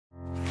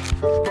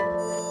Good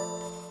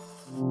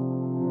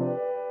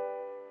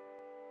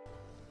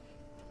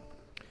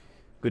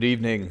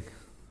evening.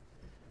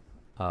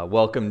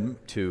 Welcome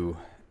to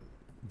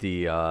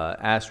the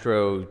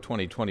ASTRO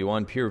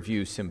 2021 Peer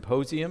Review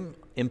Symposium,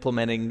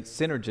 Implementing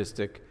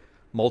Synergistic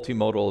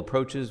Multimodal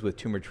Approaches with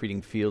Tumor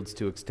Treating Fields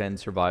to Extend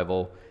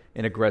Survival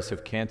in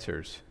Aggressive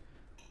Cancers.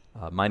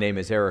 My name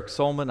is Eric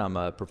Solman. I'm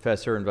a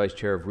professor and vice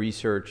chair of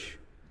research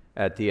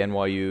at the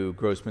NYU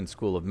Grossman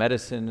School of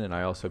Medicine, and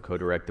I also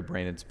co-direct the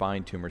Brain and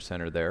Spine Tumor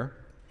Center there.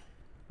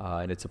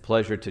 And it's a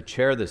pleasure to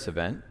chair this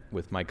event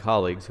with my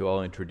colleagues, who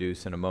I'll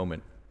introduce in a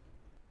moment.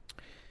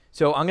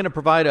 So I'm going to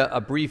provide a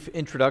brief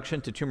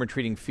introduction to Tumor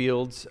Treating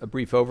Fields, a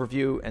brief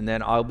overview, and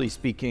then I'll be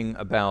speaking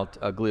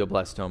about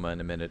glioblastoma in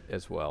a minute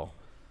as well.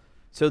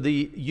 So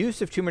the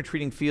use of Tumor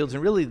Treating Fields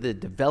and really the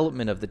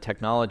development of the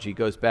technology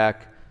goes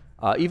back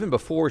even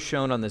before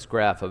shown on this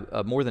graph,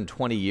 more than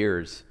 20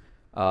 years.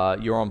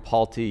 Yoram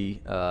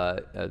Palti,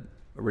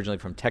 originally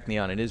from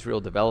Technion in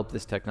Israel, developed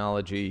this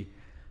technology,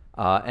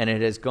 and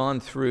it has gone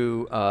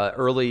through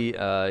early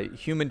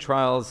human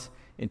trials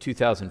in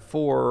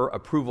 2004,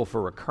 approval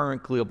for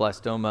recurrent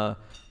glioblastoma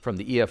from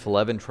the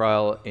EF11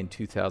 trial in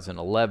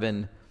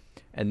 2011,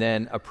 and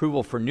then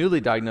approval for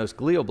newly diagnosed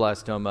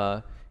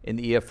glioblastoma in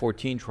the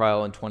EF14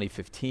 trial in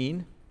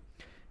 2015.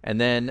 And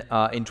then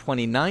in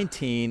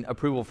 2019,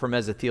 approval for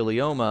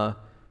mesothelioma,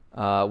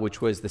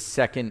 which was the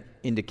second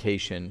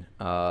indication,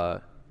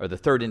 or the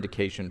third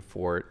indication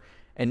for it.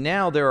 And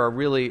now there are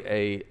really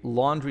a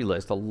laundry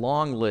list, a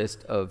long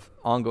list of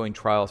ongoing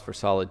trials for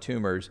solid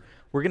tumors.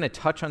 We're going to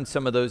touch on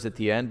some of those at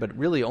the end, but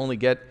really only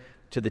get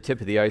to the tip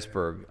of the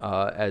iceberg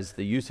as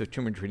the use of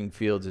Tumor Treating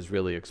Fields is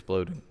really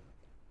exploding.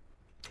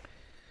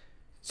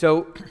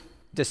 So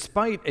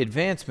despite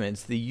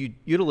advancements, the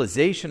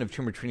utilization of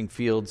Tumor Treating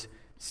Fields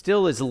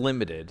still is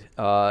limited.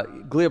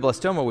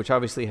 Glioblastoma, which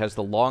obviously has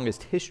the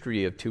longest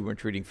history of Tumor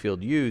Treating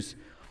Field use,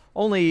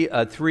 only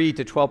 3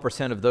 to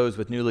 12% of those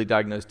with newly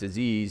diagnosed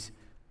disease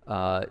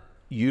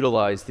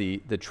utilize the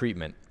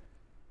treatment.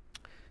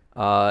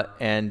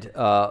 And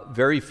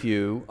very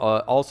few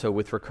also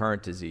with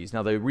recurrent disease.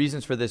 Now, the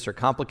reasons for this are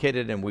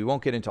complicated, and we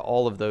won't get into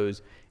all of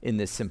those in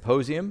this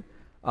symposium.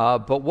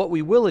 But what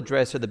we will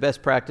address are the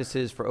best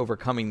practices for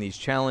overcoming these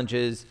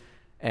challenges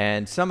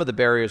and some of the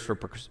barriers for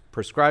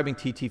prescribing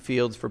TT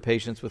fields for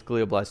patients with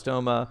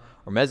glioblastoma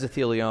or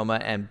mesothelioma,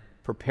 and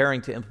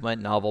preparing to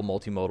implement novel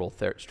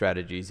multimodal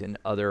strategies in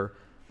other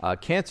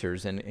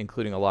cancers, and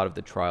including a lot of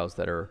the trials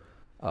that are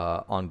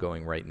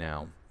ongoing right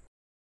now.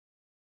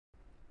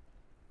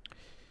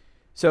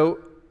 So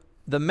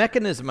the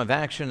mechanism of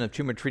action of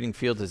Tumor Treating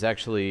Fields has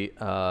actually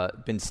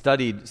been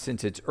studied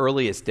since its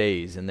earliest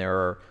days, and there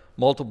are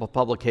multiple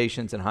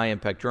publications in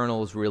high-impact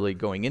journals really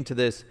going into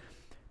this.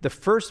 The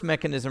first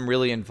mechanism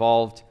really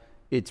involved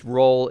its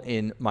role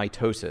in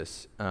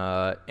mitosis,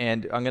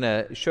 and I'm going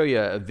to show you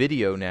a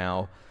video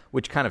now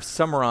which kind of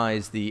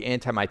summarizes the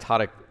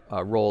antimitotic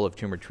role of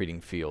Tumor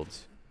Treating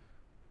Fields.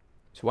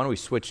 So why don't we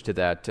switch to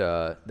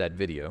that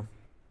video.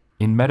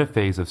 In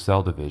metaphase of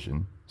cell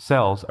division,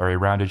 cells are a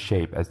rounded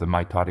shape as the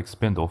mitotic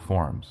spindle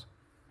forms.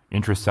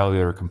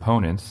 Intracellular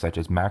components such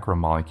as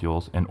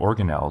macromolecules and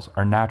organelles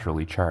are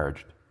naturally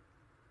charged.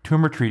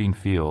 Tumor Treating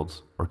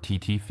Fields, or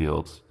TT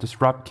fields,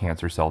 disrupt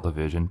cancer cell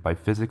division by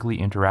physically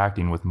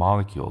interacting with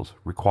molecules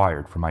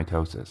required for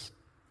mitosis.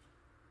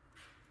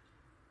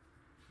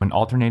 When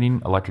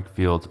alternating electric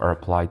fields are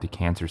applied to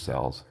cancer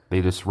cells,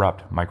 they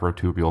disrupt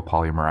microtubule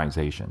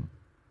polymerization.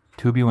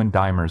 Tubulin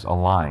dimers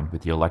align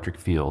with the electric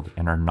field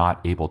and are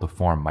not able to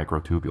form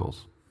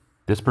microtubules.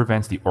 This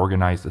prevents the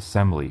organized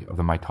assembly of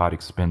the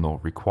mitotic spindle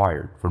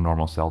required for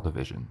normal cell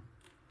division.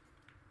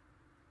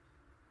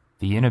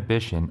 The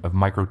inhibition of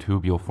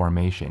microtubule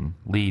formation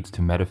leads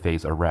to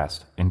metaphase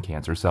arrest and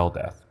cancer cell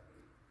death.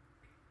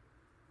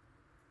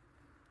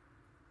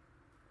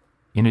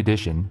 In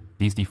addition,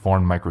 these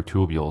deformed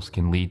microtubules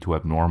can lead to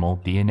abnormal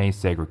DNA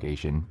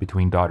segregation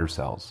between daughter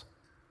cells,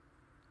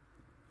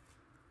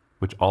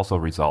 which also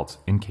results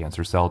in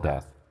cancer cell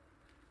death.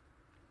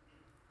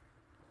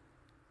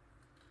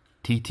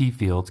 TT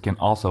fields can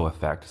also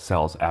affect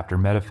cells after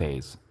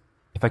metaphase.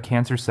 If a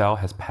cancer cell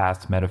has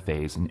passed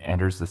metaphase and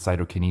enters the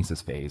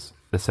cytokinesis phase,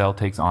 the cell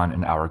takes on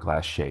an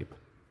hourglass shape.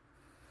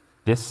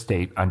 This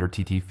state under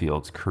TT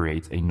fields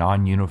creates a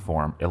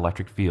non-uniform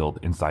electric field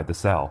inside the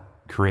cell,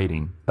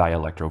 creating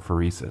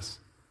dielectrophoresis.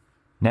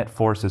 Net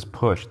forces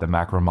push the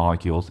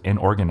macromolecules and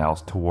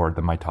organelles toward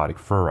the mitotic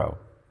furrow,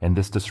 and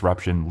this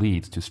disruption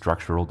leads to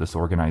structural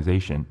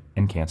disorganization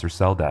and cancer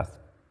cell death.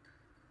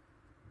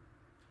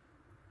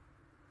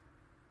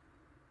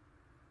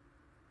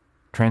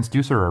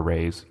 Transducer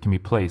arrays can be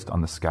placed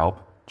on the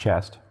scalp,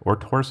 chest, or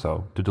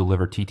torso to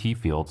deliver TT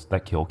fields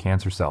that kill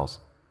cancer cells.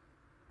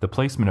 The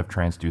placement of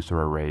transducer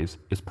arrays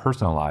is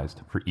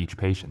personalized for each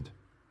patient.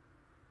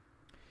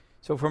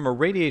 So from a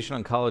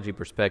radiation oncology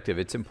perspective,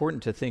 it's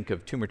important to think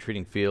of Tumor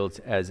Treating Fields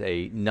as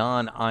a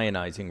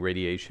non-ionizing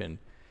radiation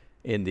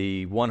in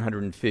the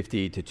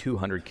 150 to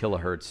 200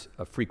 kilohertz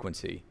of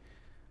frequency.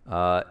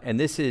 And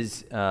this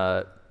is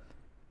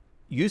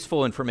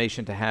useful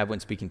information to have when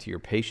speaking to your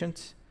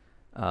patients.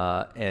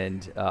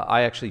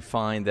 I actually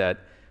find that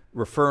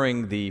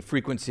referring the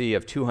frequency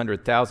of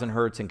 200,000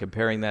 hertz and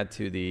comparing that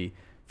to the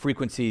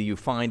frequency you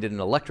find in an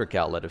electric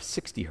outlet of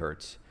 60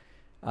 hertz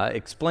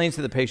explains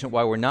to the patient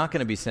why we're not going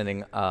to be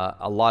sending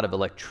a lot of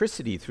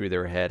electricity through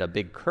their head, a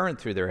big current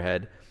through their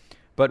head,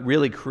 but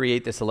really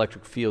create this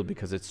electric field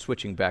because it's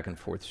switching back and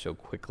forth so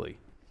quickly.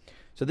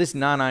 So this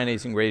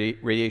non-ionizing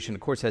radiation,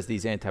 of course, has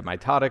these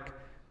antimitotic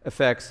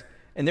effects,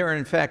 and there are,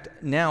 in fact,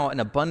 now an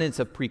abundance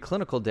of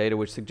preclinical data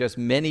which suggests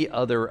many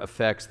other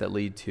effects that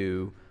lead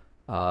to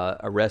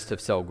arrest of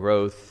cell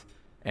growth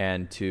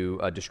and to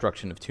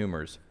destruction of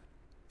tumors.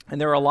 And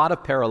there are a lot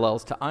of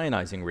parallels to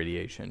ionizing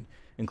radiation,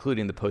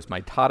 including the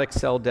post-mitotic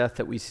cell death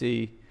that we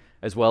see,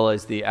 as well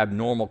as the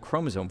abnormal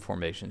chromosome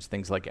formations,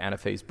 things like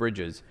anaphase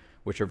bridges,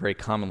 which are very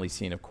commonly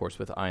seen, of course,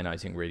 with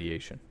ionizing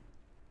radiation.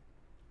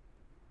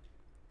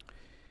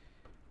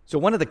 So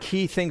one of the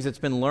key things that's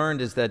been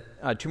learned is that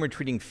tumor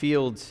treating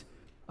fields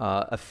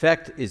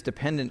effect is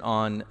dependent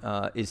on,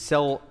 is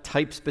cell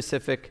type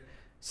specific,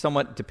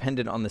 somewhat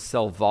dependent on the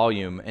cell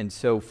volume. And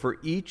so for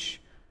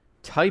each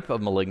type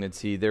of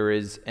malignancy, there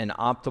is an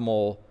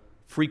optimal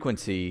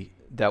frequency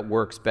that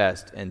works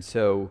best. And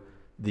so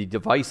the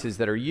devices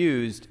that are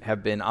used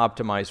have been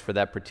optimized for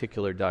that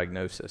particular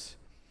diagnosis.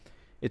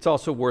 It's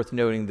also worth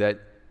noting that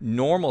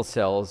normal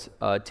cells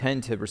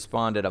tend to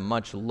respond at a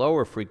much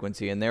lower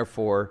frequency, and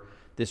therefore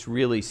this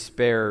really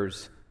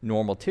spares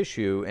normal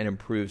tissue and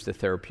improves the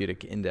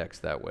therapeutic index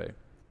that way.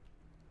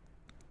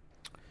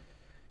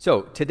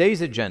 So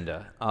today's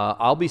agenda,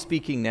 I'll be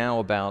speaking now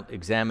about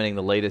examining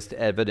the latest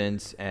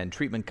evidence and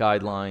treatment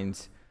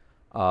guidelines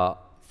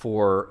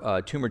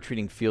for tumor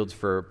treating fields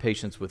for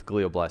patients with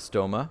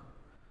glioblastoma.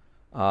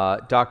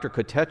 Dr.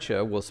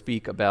 Kotecha will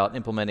speak about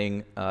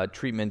implementing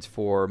treatments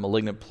for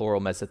malignant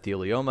pleural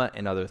mesothelioma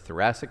and other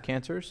thoracic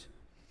cancers.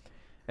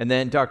 And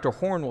then Dr.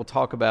 Horn will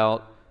talk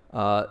about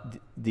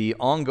the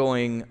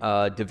ongoing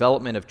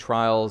development of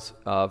trials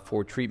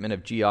for treatment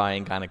of GI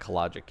and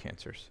gynecologic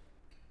cancers.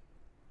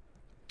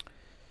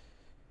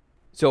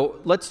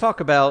 So let's talk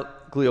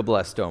about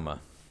glioblastoma.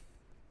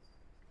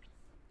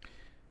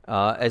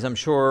 As I'm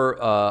sure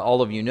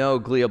all of you know,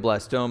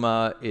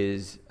 glioblastoma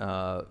is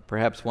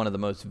perhaps one of the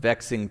most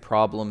vexing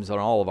problems in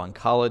all of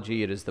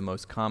oncology. It is the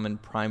most common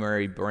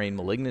primary brain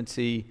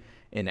malignancy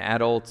in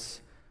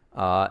adults.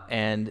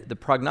 And the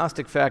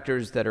prognostic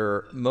factors that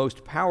are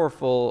most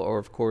powerful are,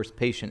 of course,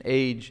 patient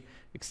age,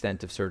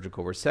 extent of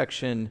surgical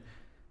resection,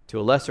 to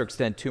a lesser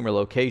extent, tumor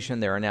location.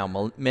 There are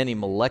now many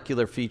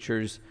molecular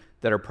features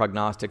that are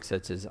prognostic,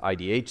 such as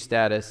IDH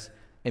status,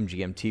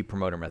 MGMT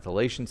promoter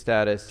methylation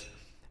status,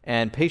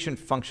 and patient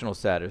functional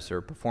status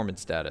or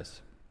performance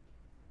status.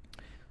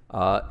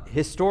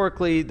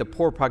 Historically, the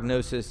poor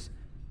prognosis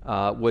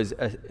was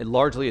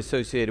largely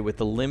associated with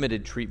the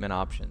limited treatment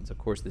options. Of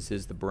course, this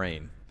is the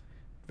brain.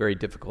 Very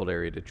difficult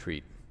area to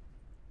treat.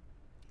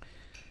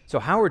 So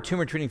how are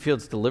tumor treating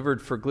fields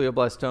delivered for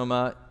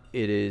glioblastoma?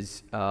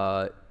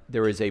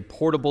 There is a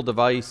portable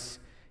device.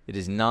 It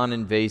is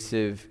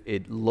non-invasive.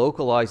 It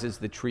localizes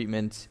the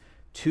treatments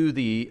to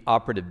the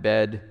operative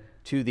bed,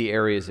 to the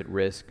areas at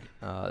risk.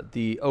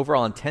 The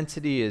overall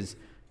intensity is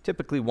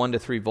typically 1 to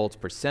 3 volts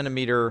per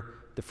centimeter.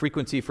 The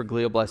frequency for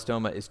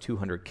glioblastoma is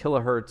 200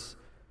 kilohertz,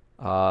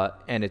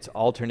 and it's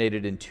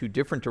alternated in 2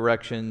 different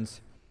directions.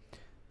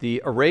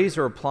 The arrays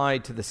are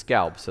applied to the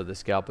scalp, so the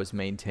scalp is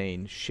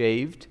maintained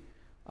shaved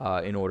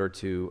in order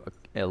to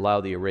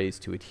allow the arrays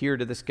to adhere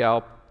to the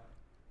scalp.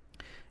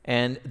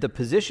 And the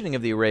positioning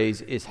of the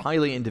arrays is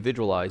highly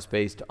individualized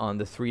based on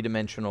the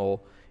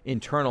 3-dimensional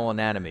internal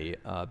anatomy,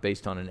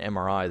 based on an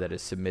MRI that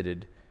is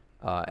submitted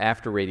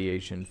after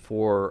radiation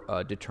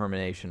for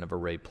determination of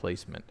array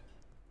placement.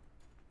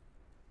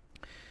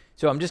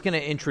 So I'm just going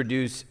to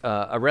introduce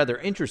a rather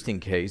interesting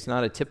case,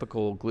 not a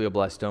typical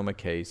glioblastoma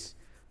case.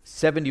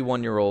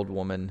 71-year-old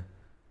woman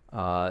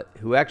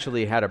who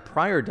actually had a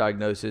prior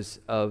diagnosis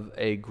of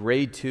a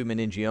grade 2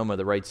 meningioma of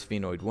the right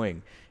sphenoid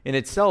wing. In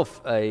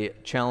itself, a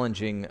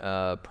challenging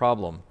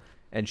problem.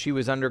 And she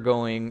was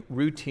undergoing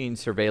routine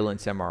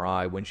surveillance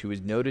MRI when she was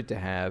noted to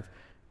have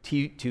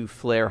T2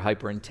 flare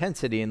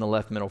hyperintensity in the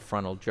left middle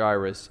frontal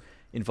gyrus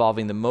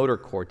involving the motor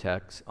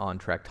cortex on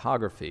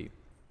tractography.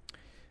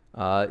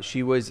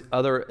 She was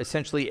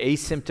essentially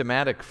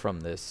asymptomatic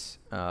from this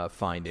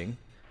finding.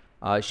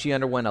 She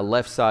underwent a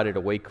left-sided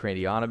awake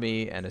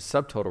craniotomy and a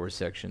subtotal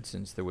resection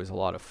since there was a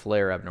lot of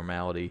flare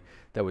abnormality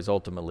that was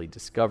ultimately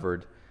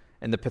discovered.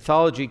 And the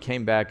pathology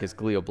came back as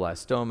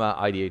glioblastoma,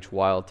 IDH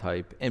wild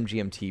type,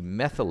 MGMT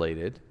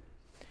methylated,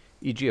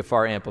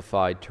 EGFR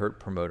amplified,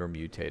 TERT promoter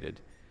mutated.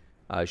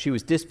 She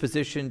was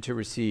dispositioned to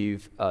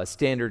receive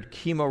standard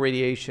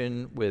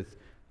chemoradiation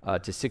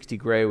to 60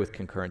 gray with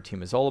concurrent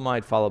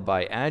temozolomide, followed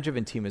by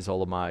adjuvant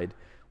temozolomide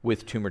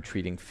with tumor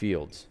treating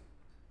fields.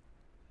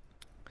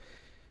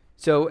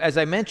 So as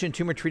I mentioned,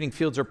 tumor treating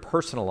fields are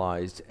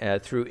personalized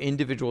through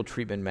individual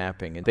treatment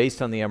mapping. And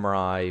based on the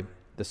MRI,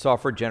 the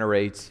software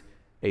generates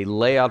a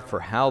layout for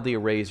how the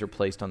arrays are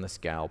placed on the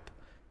scalp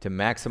to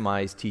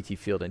maximize TT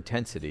field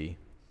intensity.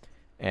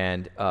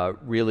 and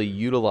really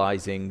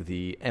utilizing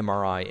the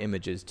MRI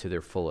images to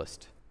their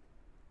fullest.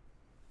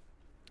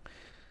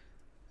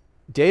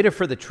 Data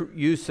for the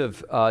use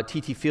of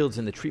TT fields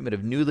in the treatment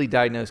of newly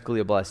diagnosed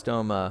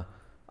glioblastoma,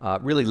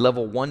 really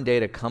level 1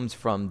 data comes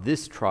from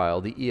this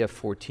trial, the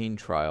EF14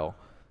 trial,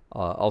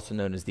 also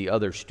known as the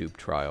other STOOP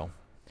trial.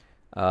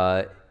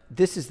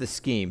 This is the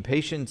scheme.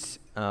 Patients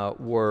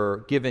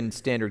were given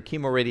standard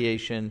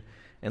chemoradiation,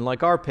 and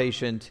like our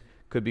patient,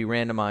 could be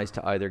randomized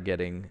to either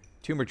getting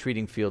tumor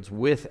treating fields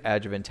with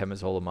adjuvant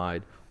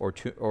temozolomide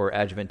or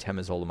adjuvant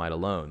temozolomide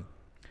alone.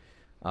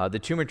 The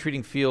tumor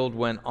treating field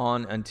went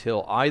on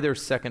until either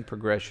second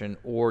progression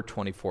or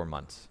 24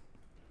 months.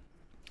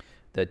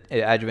 The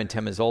adjuvant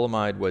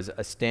temozolomide was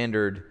a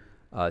standard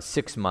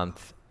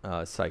 6-month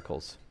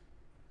cycles.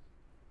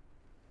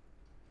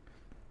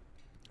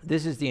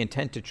 This is the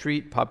intent to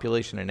treat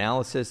population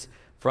analysis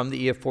from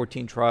the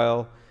EF14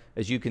 trial.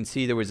 As you can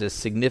see, there was a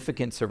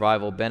significant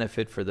survival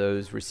benefit for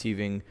those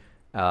receiving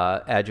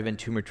adjuvant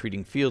tumor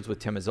treating fields with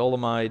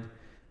temozolomide.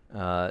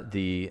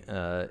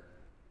 The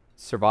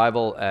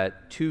survival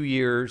at 2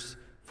 years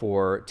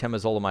for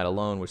temozolomide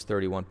alone was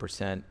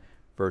 31%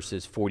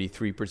 versus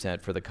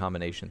 43% for the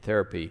combination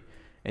therapy.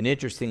 And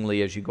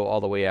interestingly, as you go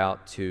all the way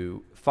out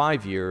to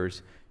 5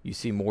 years, you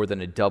see more than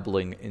a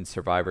doubling in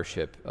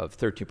survivorship of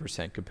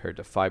 13% compared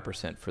to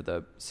 5% for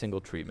the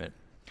single treatment.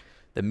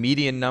 The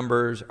median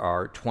numbers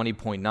are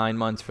 20.9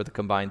 months for the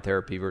combined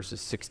therapy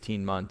versus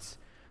 16 months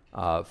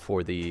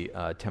for the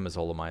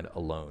temozolomide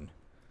alone.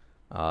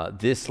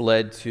 This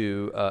led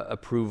to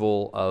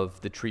approval of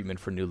the treatment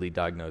for newly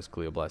diagnosed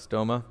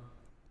glioblastoma.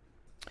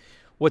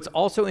 What's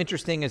also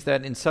interesting is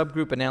that in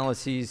subgroup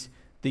analyses,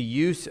 the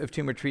use of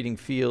tumor treating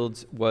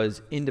fields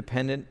was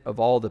independent of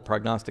all the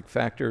prognostic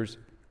factors.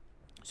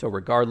 So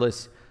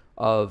regardless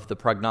of the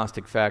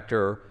prognostic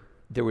factor,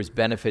 there was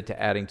benefit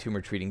to adding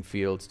tumor treating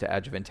fields to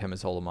adjuvant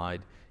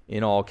temozolomide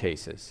in all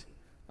cases,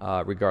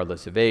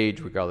 regardless of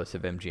age, regardless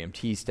of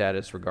MGMT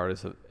status,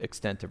 regardless of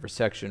extent of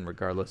resection,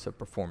 regardless of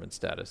performance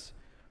status.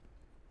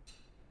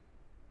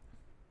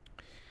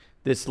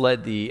 This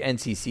led the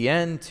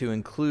NCCN to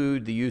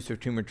include the use of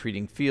tumor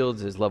treating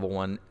fields as level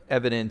 1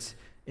 evidence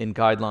in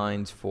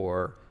guidelines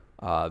for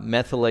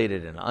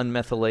methylated and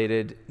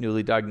unmethylated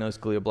newly diagnosed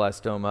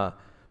glioblastoma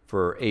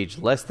for age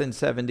less than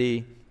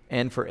 70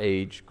 and for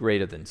age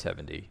greater than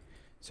 70.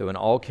 So in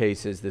all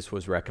cases, this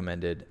was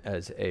recommended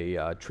as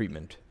a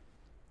treatment.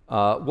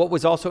 What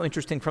was also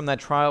interesting from that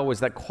trial was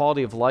that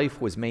quality of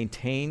life was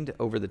maintained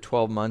over the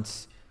 12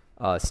 months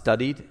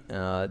studied.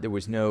 There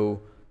was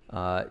no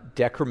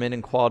decrement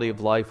in quality of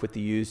life with the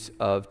use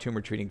of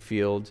tumor treating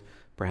fields,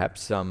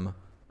 perhaps some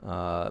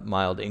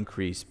mild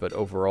increase, but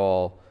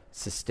overall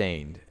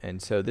sustained.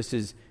 And so this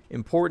is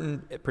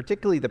important,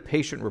 particularly the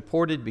patient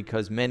reported,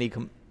 because many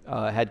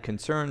had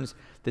concerns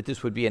that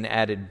this would be an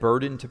added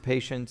burden to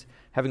patients,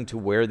 having to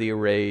wear the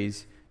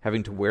arrays,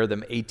 having to wear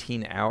them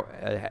 18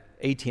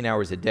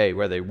 hours a day,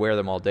 where they wear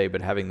them all day,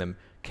 but having them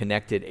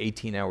connected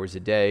 18 hours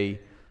a day,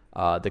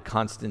 the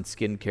constant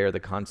skin care, the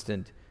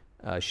constant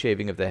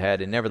shaving of the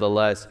head. And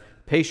nevertheless,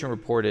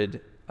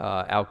 patient-reported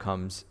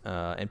outcomes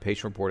and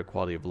patient-reported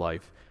quality of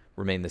life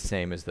remain the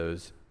same as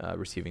those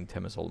receiving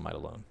temozolomide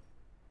alone.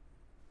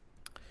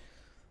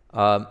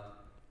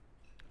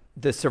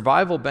 The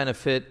survival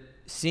benefit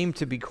seemed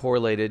to be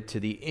correlated to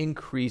the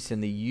increase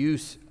in the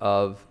use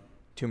of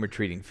tumor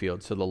treating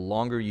fields. So the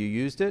longer you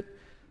used it,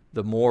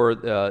 the more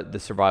the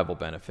survival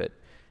benefit.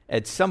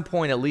 At some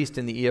point, at least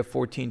in the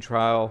EF14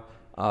 trial,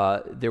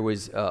 there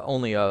was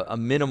only a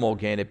minimal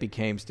gain. It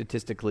became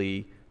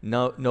statistically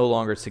no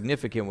longer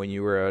significant when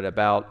you were at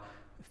about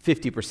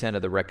 50%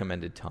 of the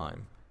recommended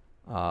time.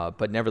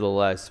 But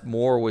nevertheless,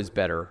 more was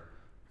better,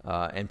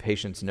 and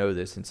patients know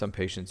this, and some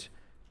patients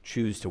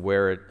choose to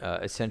wear it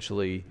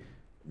essentially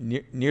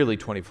nearly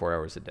 24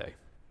 hours a day.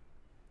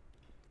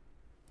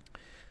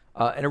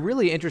 And a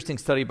really interesting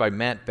study by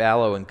Matt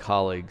Ballo and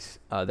colleagues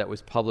that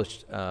was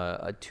published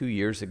 2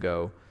 years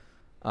ago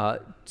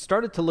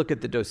started to look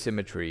at the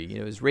dosimetry. You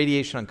know, as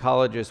radiation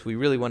oncologists, we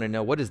really want to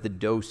know what is the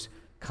dose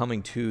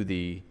coming to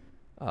the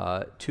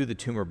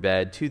tumor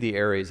bed, to the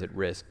areas at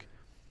risk.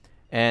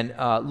 And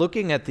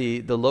looking at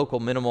the local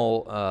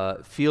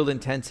minimal field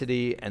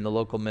intensity and the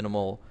local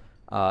minimal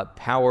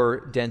power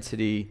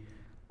density,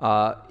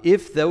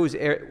 if those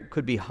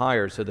could be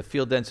higher, so the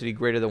field density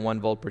greater than 1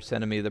 volt per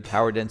centimeter, the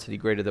power density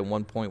greater than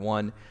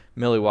 1.1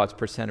 milliwatts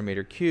per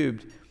centimeter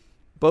cubed,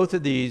 both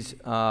of these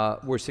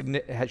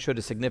showed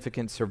a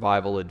significant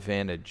survival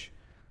advantage,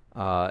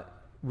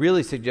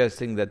 really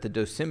suggesting that the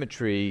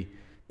dosimetry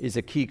is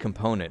a key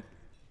component.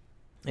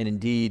 And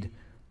indeed,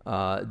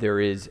 there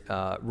is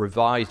a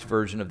revised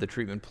version of the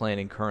treatment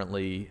planning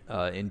currently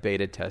in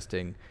beta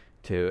testing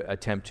to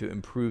attempt to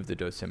improve the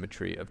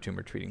dosimetry of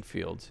tumor treating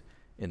fields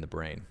in the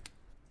brain.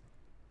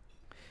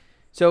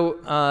 So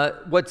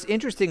what's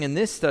interesting in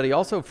this study,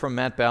 also from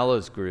Matt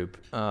Ballo's group,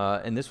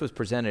 and this was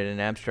presented in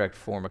abstract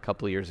form a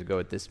couple of years ago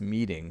at this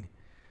meeting,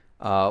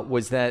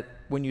 was that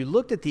when you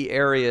looked at the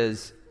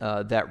areas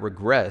that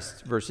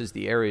regressed versus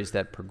the areas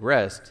that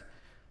progressed,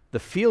 the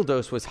field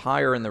dose was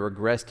higher in the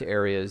regressed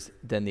areas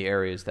than the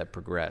areas that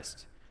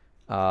progressed.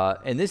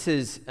 And this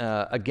is,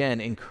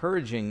 again,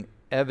 encouraging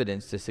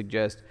evidence to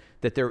suggest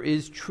that there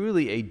is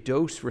truly a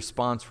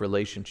dose-response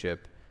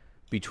relationship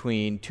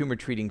between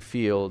tumor-treating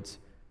fields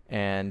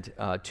and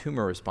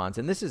tumor response.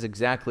 And this is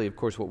exactly, of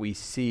course, what we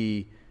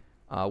see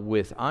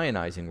with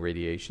ionizing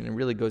radiation, and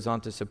really goes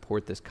on to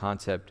support this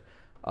concept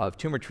of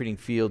tumor-treating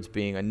fields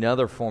being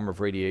another form of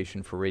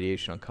radiation for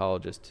radiation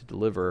oncologists to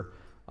deliver,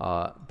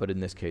 but in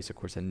this case, of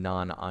course, a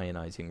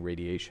non-ionizing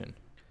radiation.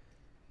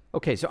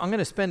 Okay, so I'm going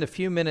to spend a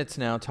few minutes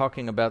now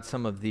talking about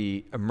some of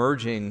the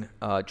emerging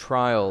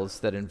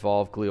trials that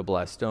involve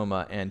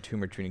glioblastoma and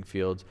tumor-treating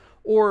fields,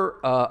 or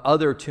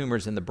other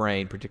tumors in the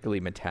brain, particularly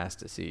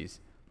metastases.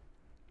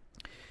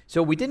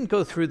 So we didn't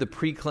go through the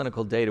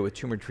preclinical data with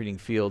tumor-treating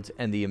fields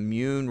and the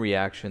immune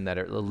reaction that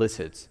it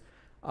elicits,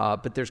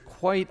 but there's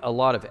quite a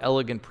lot of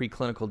elegant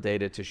preclinical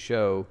data to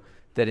show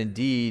that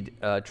indeed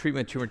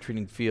treatment of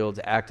tumor-treating fields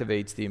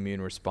activates the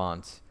immune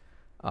response.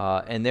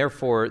 And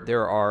therefore,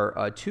 there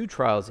are two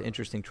trials,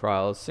 interesting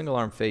trials,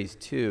 single-arm phase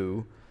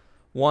 2.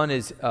 One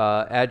is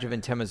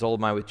adjuvant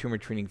temozolomide with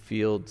tumor-treating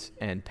fields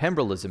and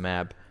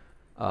pembrolizumab,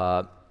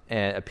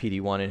 and a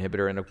PD-1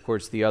 inhibitor. And of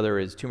course, the other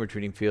is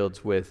tumor-treating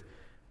fields with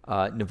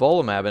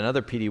nivolumab,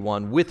 another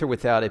PD-1, with or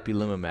without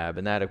ipilimumab.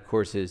 And that, of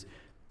course, is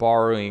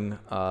borrowing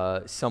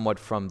somewhat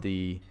from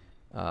the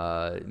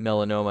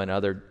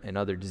melanoma and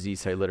other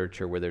disease site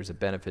literature where there's a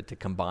benefit to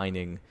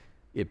combining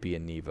ipi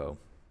and nivo.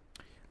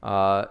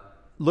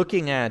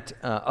 Looking at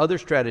other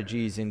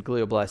strategies in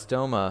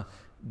glioblastoma,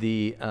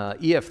 the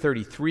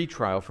EF33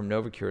 trial from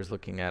Novocure is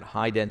looking at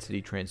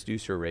high-density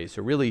transducer arrays,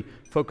 so really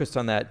focused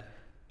on that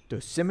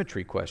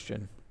dosimetry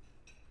question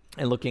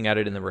and looking at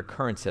it in the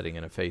recurrent setting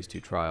in a phase 2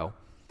 trial.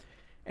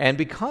 And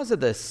because of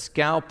the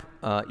scalp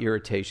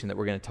irritation that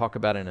we're going to talk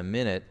about in a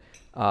minute,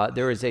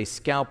 there is a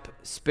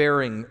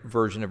scalp-sparing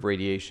version of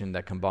radiation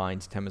that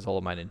combines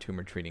temozolomide and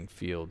tumor-treating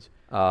fields.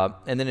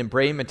 And then in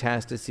brain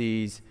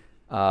metastases,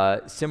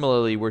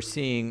 similarly, we're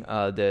seeing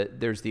that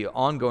there's the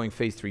ongoing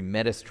phase 3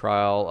 METIS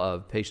trial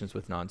of patients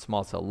with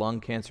non-small cell lung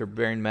cancer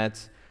brain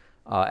mets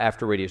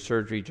after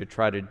radiosurgery to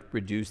try to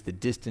reduce the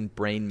distant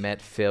brain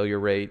met failure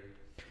rate.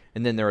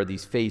 And then there are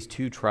these phase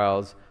 2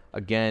 trials,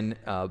 again,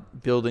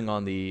 building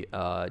on the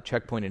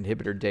checkpoint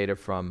inhibitor data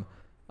from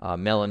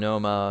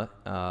melanoma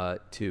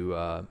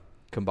to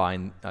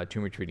combine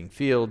tumor-treating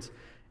fields.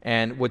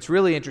 And what's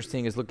really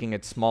interesting is looking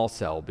at small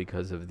cell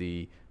because of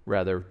the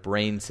rather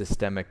brain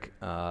systemic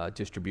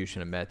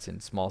distribution of METs in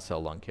small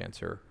cell lung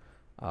cancer.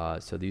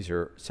 So these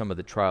are some of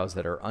the trials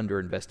that are under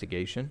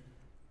investigation.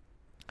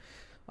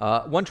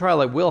 One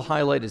trial I will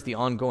highlight is the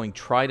ongoing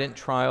Trident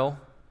trial,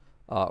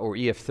 or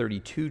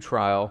EF32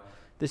 trial.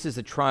 This is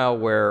a trial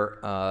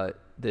where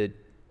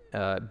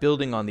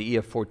building on the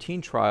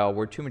EF14 trial,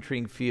 where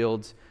tumor-treating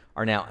fields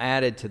are now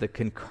added to the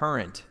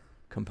concurrent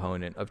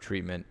component of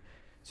treatment.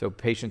 So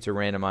patients are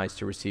randomized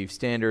to receive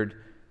standard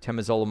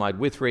temozolomide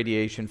with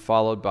radiation,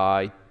 followed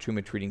by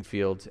tumor-treating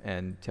fields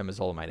and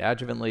temozolomide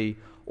adjuvantly,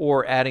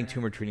 or adding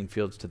tumor-treating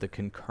fields to the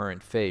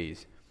concurrent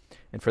phase.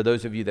 And for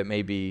those of you that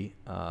may be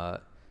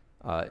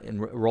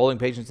enrolling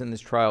patients in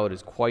this trial, it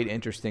is quite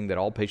interesting that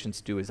all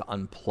patients do is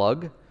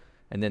unplug,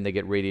 and then they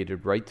get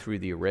radiated right through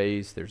the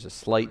arrays. There's a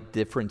slight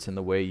difference in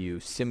the way you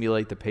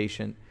simulate the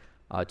patient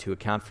to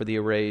account for the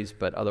arrays,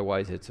 but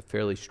otherwise it's a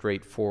fairly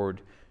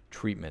straightforward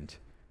treatment.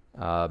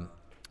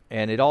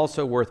 And it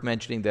also worth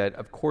mentioning that,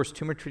 of course,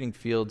 tumor-treating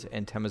fields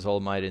and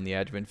temozolomide in the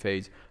adjuvant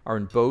phase are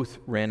in both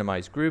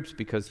randomized groups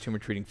because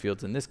tumor-treating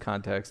fields in this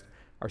context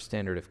are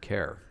standard of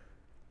care.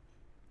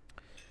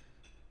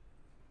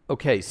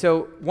 Okay,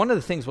 so one of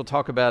the things we'll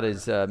talk about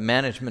is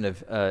management of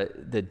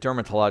the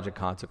dermatologic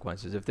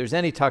consequences. If there's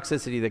any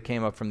toxicity that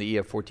came up from the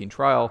EF14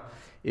 trial,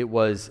 it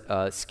was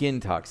skin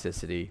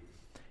toxicity.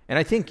 And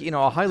I think,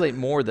 I'll highlight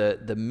more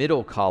the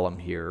middle column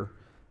here,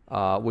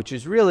 which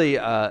is really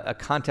a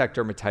contact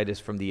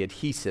dermatitis from the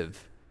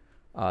adhesive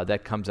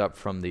that comes up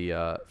from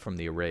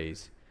the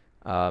arrays.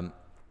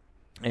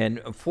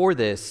 And for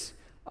this,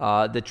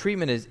 the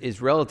treatment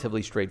is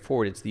relatively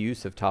straightforward. It's the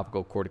use of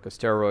topical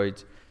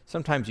corticosteroids.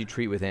 Sometimes you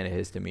treat with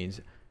antihistamines.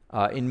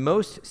 In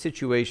most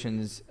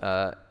situations,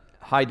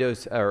 high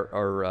dose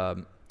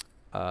or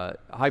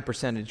high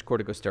percentage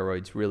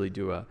corticosteroids really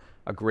do a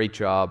great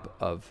job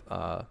of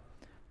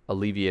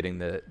alleviating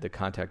the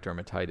contact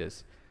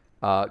dermatitis.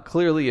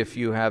 Clearly, if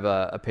you have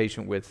a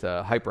patient with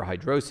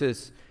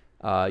hyperhidrosis,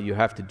 you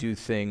have to do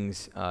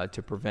things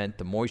to prevent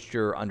the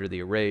moisture under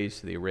the arrays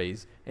so the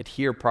arrays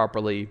adhere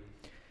properly.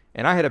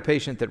 And I had a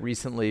patient that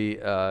recently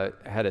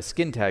had a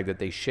skin tag that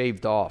they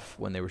shaved off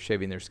when they were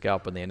shaving their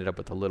scalp, and they ended up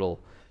with a little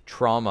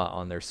trauma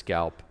on their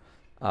scalp.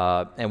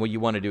 And what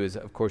you want to do is,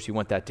 of course, you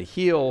want that to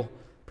heal,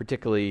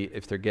 particularly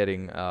if they're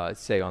getting,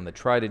 say, on the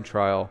Trident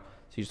trial.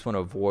 So you just want to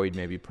avoid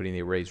maybe putting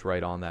the arrays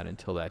right on that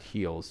until that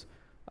heals.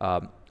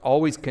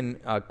 Always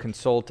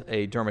consult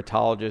a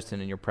dermatologist,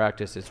 and in your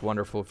practice, it's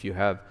wonderful if you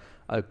have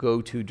a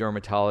go-to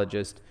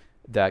dermatologist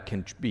that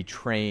can be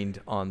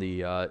trained on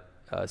the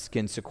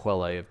skin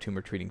sequelae of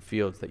tumor-treating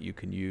fields that you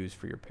can use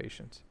for your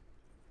patients.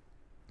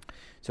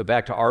 So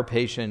back to our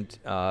patient,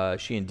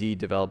 she indeed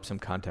developed some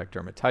contact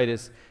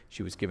dermatitis.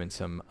 She was given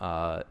some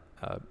a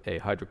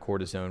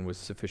hydrocortisone was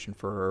sufficient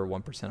for her,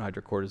 1%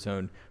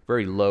 hydrocortisone,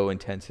 very low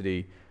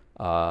intensity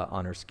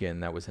on her skin.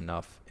 That was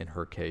enough in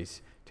her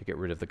case to get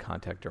rid of the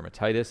contact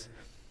dermatitis.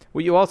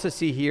 What you also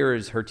see here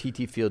is her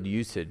TT field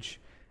usage.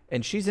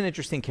 And she's an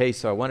interesting case,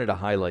 so I wanted to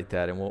highlight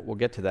that, and we'll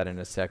get to that in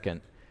a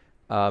second.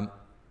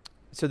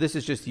 So this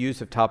is just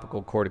use of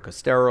topical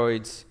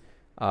corticosteroids,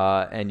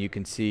 and you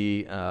can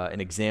see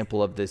an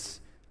example of this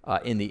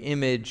in the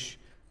image.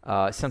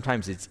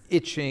 Sometimes it's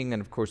itching,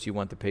 and of course you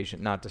want the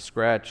patient not to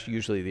scratch.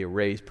 Usually the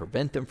arrays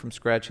prevent them from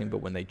scratching, but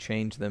when they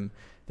change them,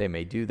 they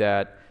may do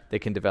that. They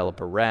can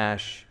develop a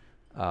rash,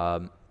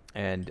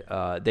 and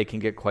they can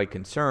get quite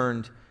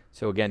concerned.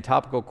 So again,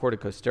 topical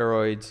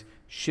corticosteroids,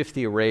 shift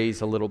the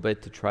arrays a little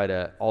bit to try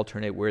to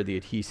alternate where the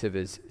adhesive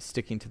is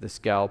sticking to the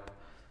scalp.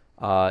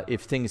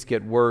 If things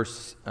get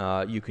worse,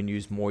 you can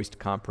use moist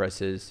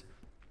compresses.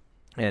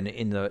 And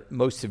in the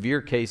most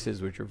severe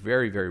cases, which are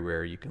very, very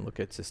rare, you can look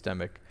at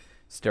systemic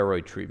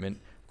steroid treatment.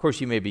 Of course,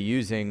 you may be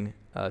using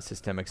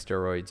systemic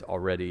steroids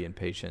already in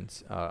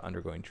patients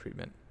undergoing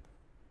treatment.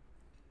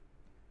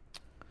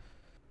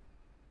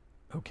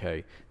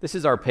 Okay, this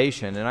is our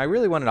patient, and I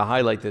really wanted to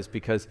highlight this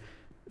because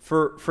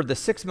for the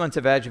 6 months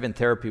of adjuvant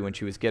therapy when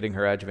she was getting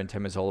her adjuvant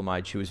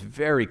temozolomide, she was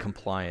very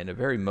compliant, a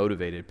very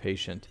motivated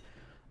patient.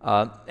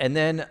 And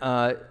then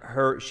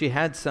she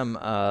had some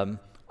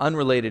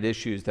unrelated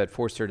issues that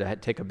forced her to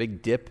take a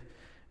big dip,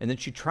 and then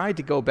she tried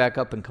to go back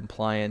up in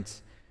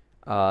compliance.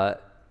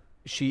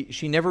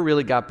 She never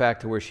really got back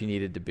to where she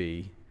needed to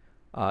be.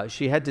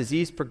 She had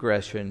disease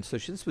progression, so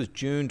this was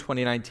June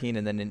 2019,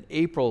 and then in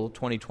April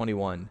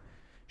 2021,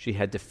 she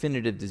had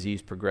definitive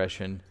disease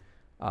progression.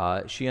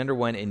 She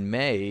underwent in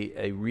May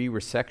a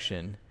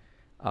re-resection,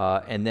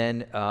 and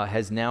then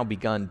has now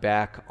begun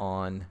back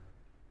on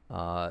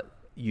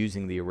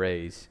using the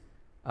arrays.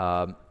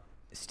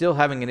 Still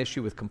having an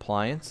issue with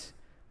compliance,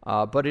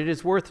 but it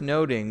is worth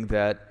noting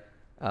that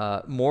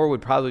more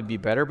would probably be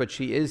better, but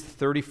she is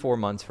 34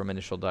 months from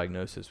initial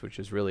diagnosis, which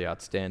is really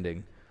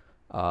outstanding.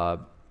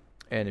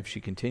 And if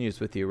she continues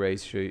with the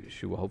arrays,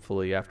 she will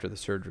hopefully, after the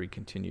surgery,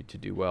 continue to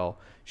do well.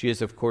 She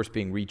is, of course,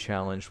 being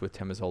re-challenged with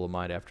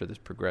temozolomide after this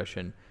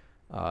progression,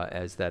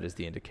 as that is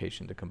the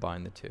indication to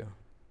combine the two.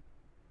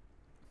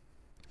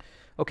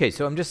 Okay,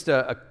 so I'm just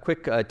a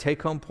quick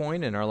take-home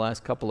point in our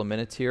last couple of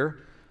minutes here.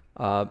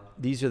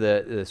 These are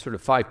the sort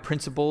of 5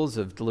 principles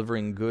of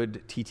delivering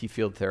good TT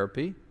field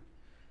therapy.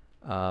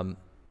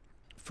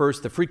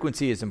 First, the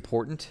frequency is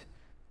important.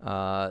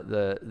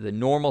 The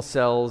normal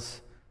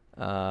cells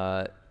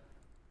have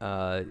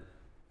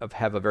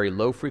a very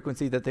low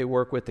frequency that they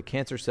work with. The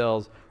cancer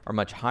cells are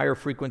much higher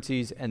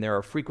frequencies, and there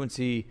are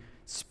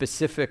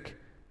frequency-specific,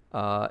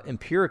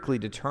 empirically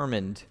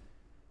determined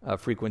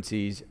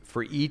frequencies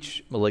for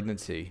each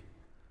malignancy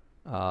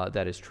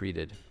that is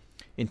treated.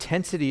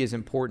 Intensity is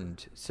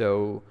important,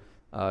 so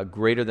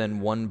greater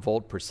than 1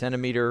 volt per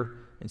centimeter,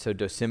 and so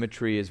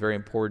dosimetry is very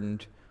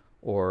important,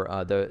 or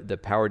the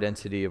power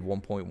density of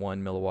 1.1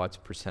 milliwatts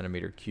per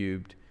centimeter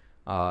cubed.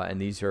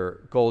 And these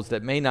are goals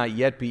that may not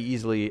yet be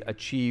easily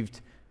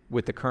achieved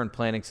with the current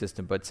planning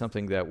system, but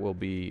something that will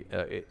be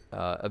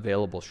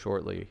available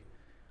shortly.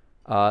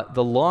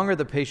 The longer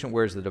the patient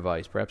wears the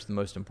device, perhaps the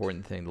most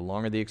important thing, the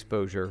longer the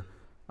exposure,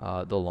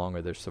 the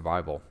longer their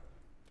survival.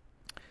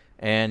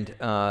 And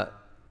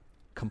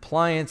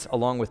compliance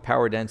along with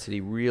power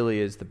density really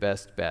is the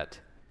best bet.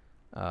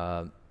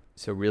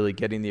 So really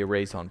getting the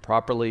arrays on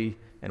properly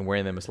and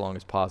wearing them as long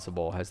as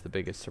possible has the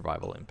biggest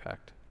survival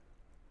impact.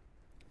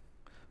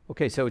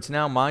 Okay, so it's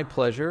now my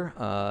pleasure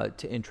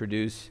to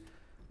introduce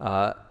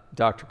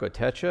Dr.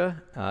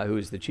 Gotecha, who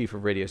is the Chief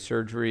of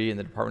Radiosurgery in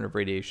the Department of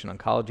Radiation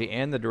Oncology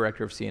and the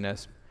Director of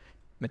CNS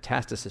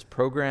Metastasis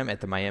Program at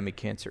the Miami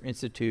Cancer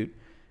Institute,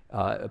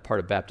 a part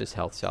of Baptist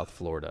Health, South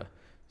Florida.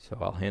 So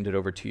I'll hand it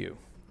over to you.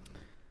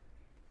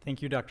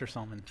 Thank you, Dr.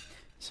 Salman.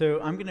 So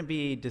I'm going to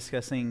be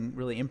discussing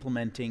really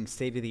implementing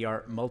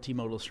state-of-the-art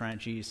multimodal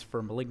strategies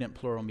for malignant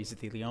pleural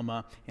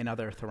mesothelioma and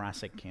other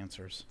thoracic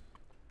cancers.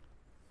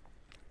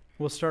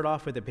 We'll start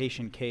off with a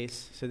patient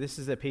case. So this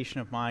is a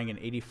patient of mine, an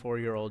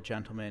 84-year-old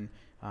gentleman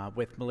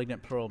with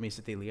malignant pleural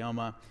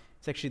mesothelioma.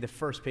 It's actually the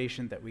first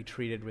patient that we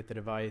treated with the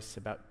device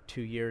about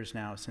 2 years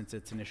now since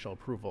its initial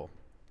approval.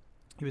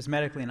 He was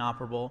medically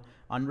inoperable,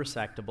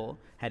 unresectable,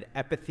 had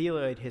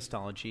epithelioid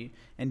histology,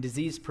 and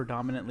disease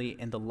predominantly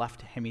in the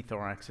left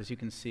hemithorax, as you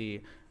can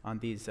see on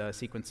these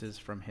sequences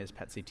from his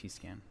PET-CT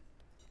scan.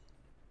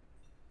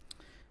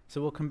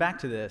 So we'll come back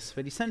to this,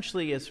 but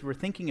essentially as we're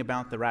thinking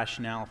about the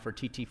rationale for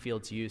TT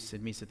Field's use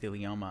in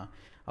mesothelioma,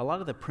 a lot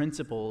of the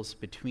principles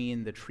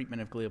between the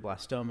treatment of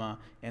glioblastoma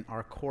and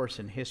our course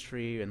in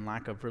history and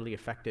lack of really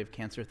effective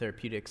cancer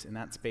therapeutics in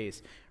that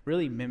space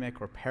really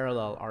mimic or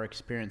parallel our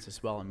experience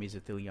as well in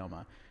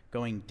mesothelioma,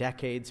 going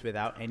decades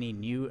without any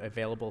new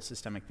available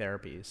systemic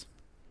therapies.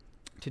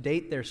 To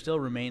date, there still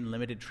remain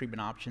limited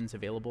treatment options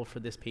available for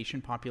this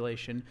patient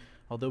population,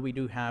 although we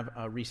do have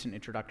a recent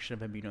introduction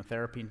of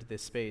immunotherapy into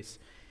this space.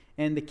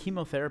 And the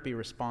chemotherapy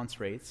response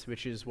rates,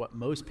 which is what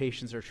most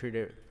patients are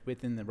treated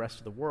with in the rest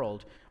of the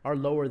world, are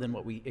lower than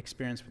what we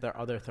experience with our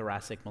other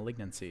thoracic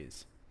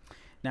malignancies.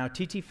 Now,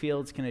 TT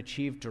fields can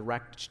achieve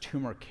direct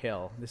tumor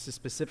kill. This is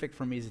specific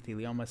for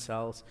mesothelioma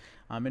cells,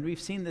 and we've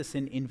seen this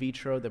in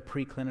vitro, the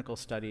preclinical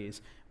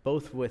studies,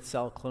 both with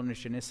cell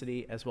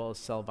clonogenicity as well as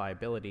cell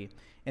viability.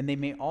 And they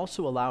may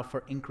also allow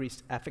for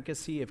increased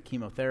efficacy of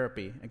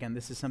chemotherapy. Again,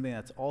 this is something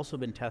that's also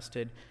been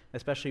tested,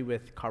 especially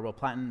with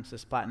carboplatin,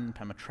 cisplatin,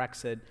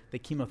 pemetrexed, the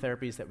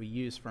chemotherapies that we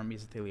use for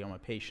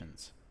mesothelioma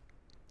patients.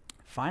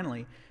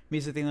 Finally,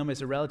 mesothelioma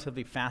is a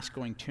relatively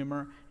fast-growing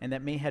tumor, and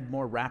that may have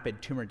more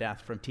rapid tumor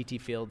death from TT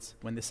fields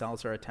when the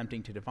cells are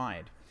attempting to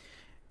divide.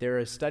 There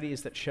are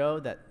studies that show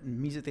that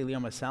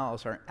mesothelioma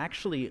cells are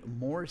actually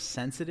more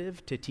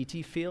sensitive to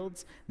TT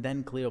fields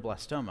than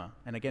glioblastoma.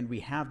 And again, we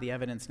have the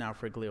evidence now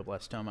for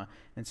glioblastoma,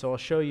 and so I'll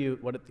show you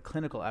what the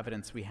clinical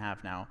evidence we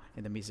have now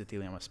in the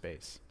mesothelioma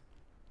space.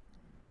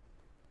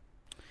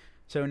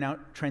 So now,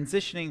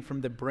 transitioning from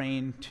the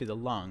brain to the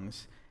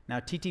lungs, now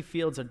TT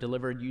fields are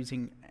delivered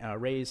using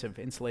arrays of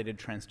insulated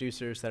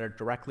transducers that are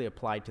directly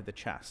applied to the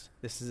chest.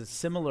 This is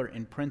similar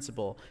in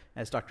principle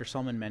as Dr.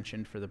 Solomon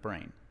mentioned for the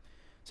brain.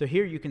 So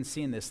here you can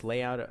see in this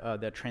layout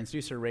the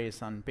transducer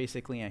arrays on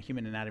basically a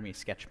human anatomy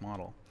sketch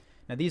model.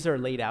 Now these are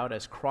laid out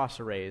as cross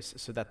arrays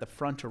so that the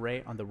front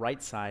array on the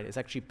right side is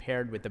actually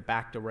paired with the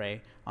backed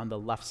array on the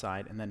left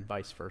side, and then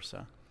vice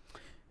versa.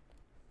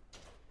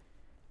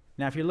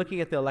 Now if you're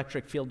looking at the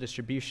electric field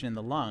distribution in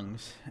the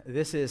lungs,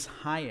 this is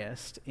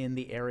highest in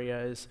the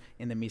areas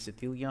in the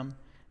mesothelium,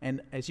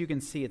 and as you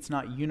can see, it's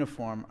not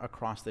uniform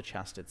across the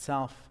chest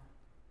itself.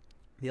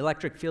 The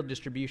electric field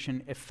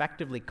distribution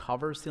effectively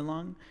covers the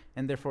lung,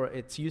 and therefore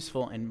it's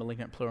useful in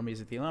malignant pleural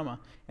mesothelioma,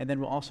 and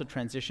then we'll also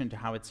transition to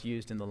how it's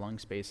used in the lung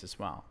space as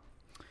well.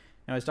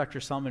 Now, as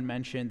Dr. Solomon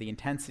mentioned, the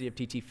intensity of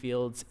TT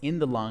fields in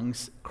the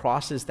lungs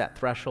crosses that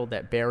threshold,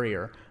 that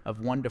barrier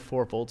of 1 to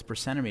 4 volts per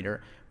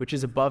centimeter, which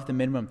is above the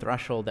minimum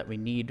threshold that we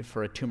need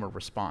for a tumor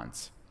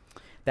response.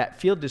 That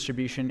field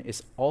distribution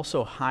is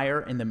also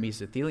higher in the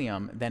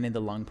mesothelium than in the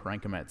lung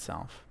parenchyma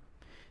itself.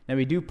 Now,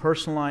 we do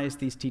personalize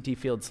these TT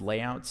fields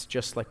layouts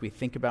just like we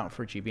think about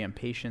for GBM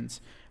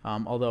patients,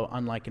 although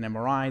unlike an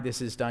MRI,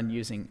 this is done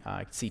using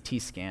CT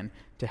scan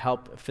to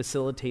help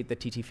facilitate the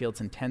TT fields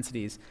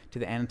intensities to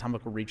the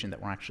anatomical region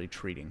that we're actually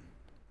treating.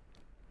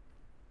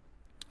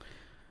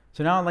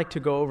 So now I'd like to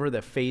go over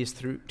the phase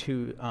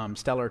 2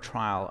 stellar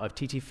trial of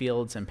TT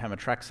fields and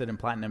pemetrexed and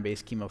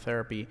platinum-based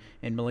chemotherapy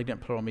in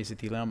malignant pleural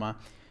mesothelioma,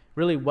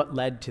 really what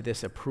led to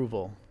this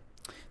approval.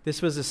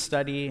 This was a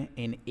study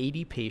in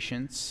 80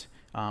 patients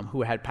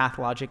who had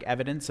pathologic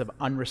evidence of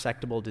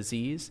unresectable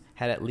disease,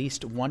 had at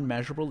least one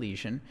measurable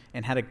lesion,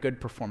 and had a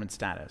good performance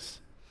status.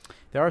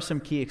 There are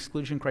some key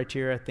exclusion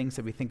criteria, things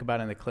that we think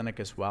about in the clinic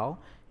as well.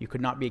 You could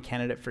not be a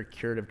candidate for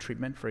curative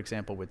treatment, for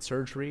example, with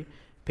surgery.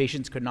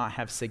 Patients could not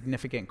have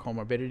significant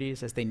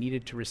comorbidities as they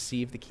needed to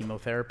receive the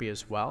chemotherapy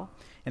as well,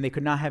 and they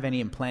could not have any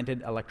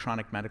implanted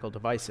electronic medical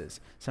devices,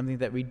 something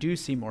that we do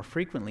see more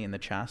frequently in the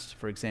chest,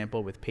 for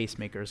example, with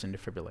pacemakers and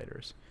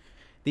defibrillators.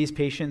 These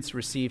patients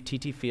receive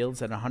TT fields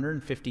at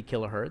 150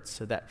 kilohertz,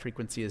 so that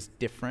frequency is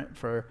different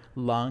for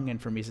lung and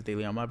for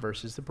mesothelioma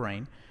versus the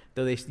brain,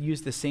 though they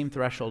use the same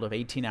threshold of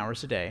 18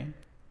 hours a day.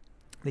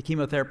 The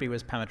chemotherapy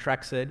was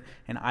pemetrexed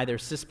and either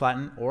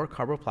cisplatin or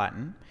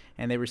carboplatin,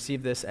 and they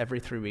received this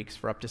every 3 weeks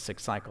for up to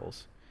 6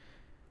 cycles.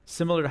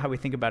 Similar to how we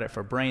think about it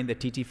for brain, the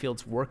TT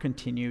fields were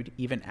continued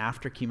even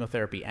after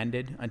chemotherapy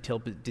ended until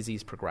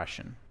disease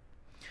progression.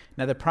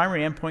 Now, the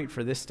primary endpoint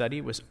for this study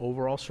was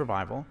overall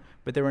survival,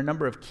 but there were a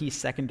number of key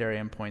secondary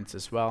endpoints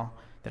as well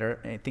that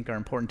I think are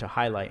important to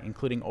highlight,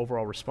 including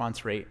overall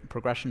response rate,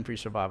 progression-free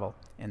survival,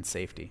 and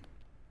safety.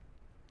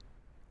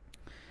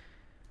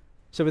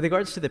 So with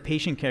regards to the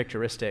patient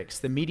characteristics,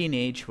 the median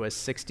age was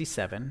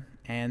 67,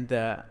 and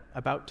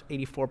about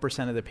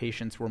 84% of the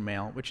patients were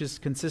male, which is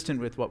consistent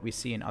with what we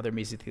see in other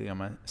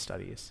mesothelioma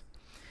studies.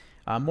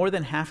 More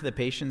than half of the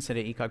patients had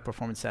an ECOG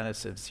performance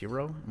status of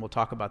 0, and we'll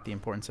talk about the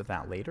importance of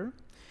that later.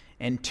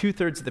 And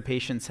 2/3 of the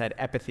patients had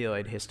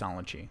epithelioid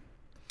histology.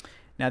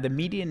 Now, the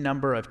median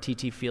number of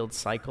TT field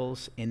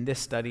cycles in this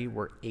study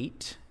were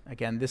 8.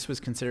 Again, this was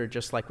considered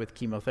just like with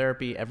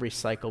chemotherapy. Every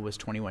cycle was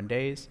 21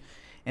 days.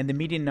 And the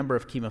median number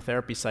of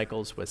chemotherapy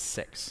cycles was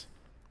 6.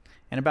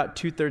 And about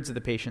 2/3 of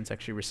the patients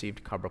actually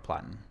received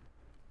carboplatin.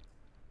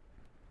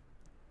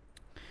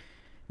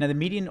 Now, the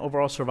median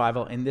overall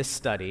survival in this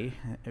study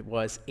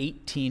was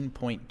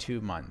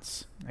 18.2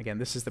 months. Again,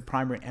 this is the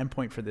primary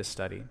endpoint for this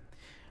study.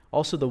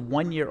 Also, the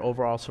 1-year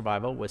overall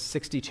survival was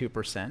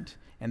 62%,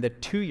 and the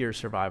 2-year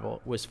survival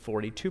was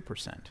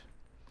 42%.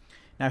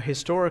 Now,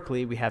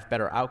 historically, we have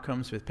better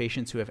outcomes with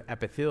patients who have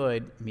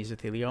epithelioid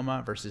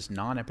mesothelioma versus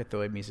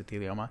non-epithelioid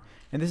mesothelioma,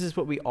 and this is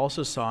what we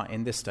also saw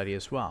in this study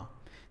as well.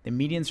 The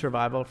median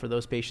survival for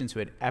those patients who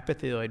had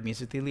epithelioid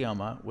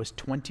mesothelioma was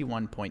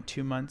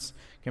 21.2 months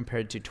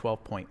compared to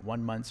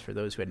 12.1 months for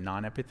those who had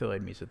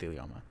non-epithelioid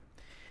mesothelioma.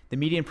 The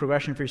median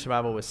progression-free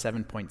survival was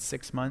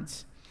 7.6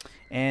 months,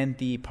 and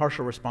the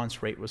partial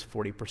response rate was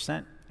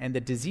 40%, and the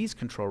disease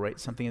control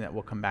rate, something that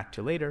we'll come back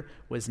to later,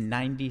 was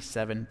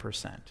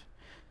 97%.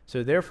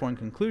 So therefore, in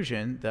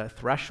conclusion, the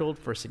threshold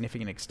for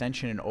significant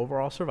extension in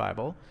overall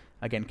survival,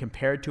 again,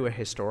 compared to a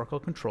historical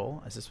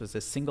control, as this was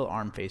a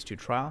single-arm phase 2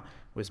 trial,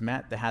 was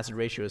met. The hazard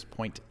ratio is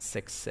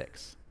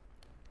 0.66.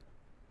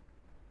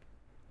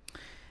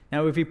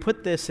 Now, if you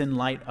put this in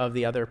light of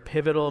the other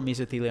pivotal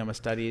mesothelioma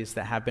studies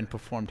that have been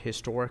performed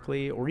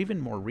historically or even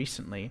more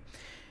recently,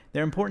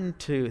 they're important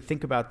to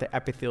think about the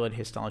epithelial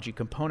histology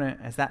component,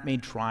 as that may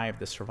drive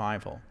the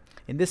survival.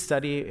 In this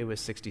study, it was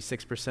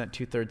 66%,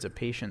 two-thirds of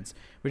patients,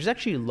 which is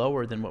actually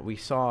lower than what we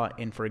saw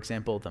in, for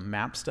example, the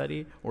MAP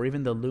study or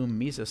even the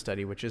LUM-MESO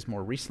study, which is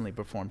more recently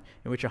performed,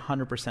 in which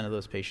 100% of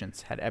those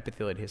patients had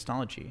epithelial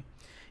histology.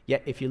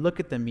 Yet, if you look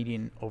at the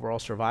median overall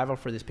survival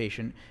for this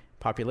patient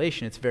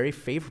population, it's very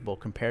favorable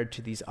compared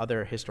to these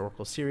other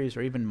historical series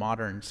or even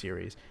modern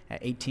series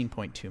at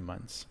 18.2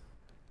 months.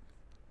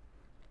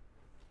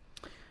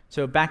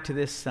 So back to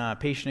this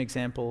patient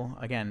example,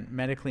 again,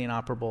 medically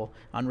inoperable,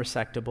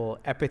 unresectable,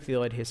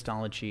 epithelial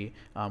histology.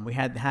 We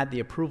had the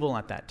approval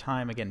at that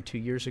time, again, 2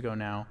 years ago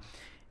now.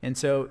 And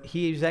so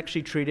he was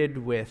actually treated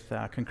with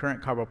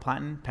concurrent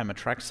carboplatin,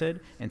 pemetrexed,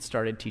 and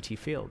started TT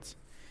Fields.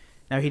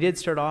 Now, he did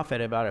start off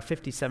at about a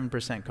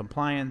 57%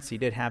 compliance. He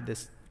did have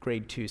this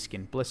grade 2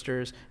 skin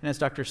blisters. And as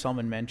Dr.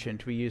 Sulman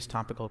mentioned, we used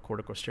topical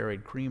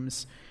corticosteroid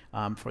creams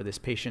for this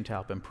patient to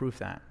help improve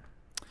that.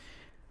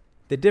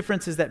 The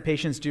difference is that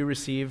patients do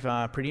receive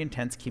pretty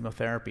intense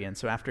chemotherapy. And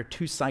so after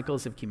 2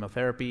 cycles of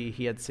chemotherapy,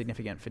 he had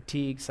significant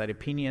fatigue,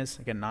 cytopenias,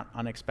 again, not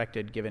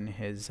unexpected given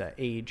his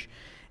age,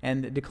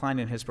 and the decline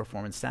in his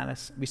performance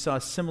status. We saw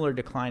a similar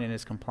decline in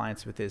his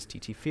compliance with his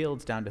TT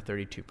Fields, down to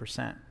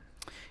 32%.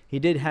 He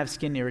did have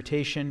skin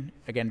irritation.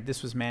 Again,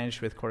 this was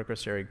managed with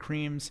corticosteroid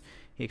creams.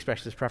 He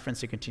expressed his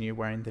preference to continue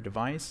wearing the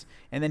device.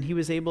 And then he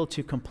was able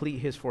to complete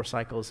his 4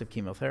 cycles of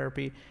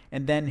chemotherapy,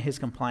 and then his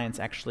compliance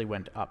actually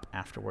went up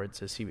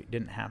afterwards as he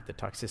didn't have the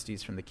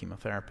toxicities from the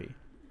chemotherapy.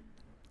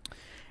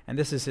 And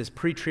this is his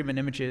pre-treatment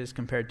images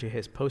compared to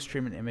his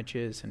post-treatment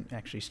images, and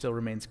actually still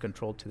remains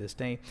controlled to this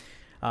day.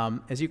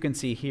 As you can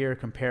see here,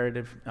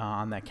 comparative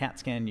on that CAT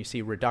scan, you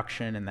see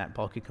reduction in that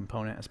bulky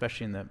component,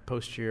 especially in the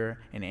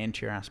posterior and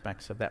anterior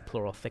aspects of that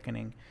pleural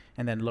thickening.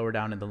 And then lower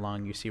down in the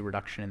lung, you see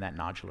reduction in that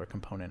nodular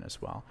component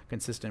as well,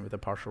 consistent with a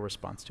partial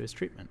response to his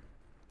treatment.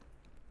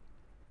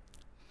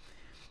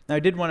 Now, I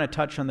did want to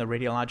touch on the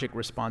radiologic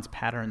response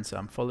patterns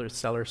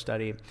Fuller-Seller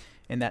study,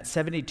 in that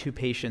 72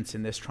 patients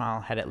in this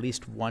trial had at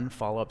least one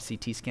follow-up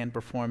CT scan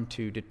performed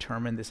to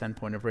determine this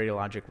endpoint of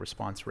radiologic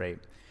response rate.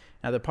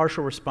 Now, the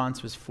partial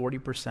response was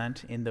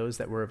 40% in those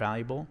that were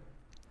evaluable.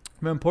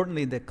 But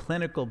importantly, the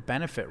clinical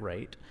benefit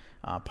rate,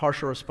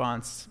 partial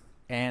response,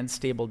 and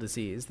stable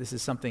disease, this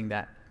is something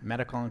that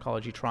medical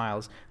oncology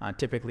trials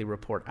typically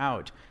report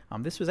out.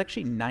 This was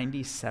actually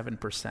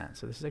 97%.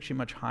 So this is actually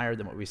much higher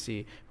than what we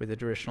see with the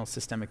traditional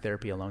systemic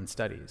therapy alone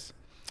studies.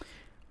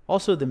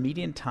 Also, the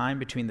median time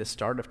between the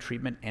start of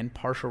treatment and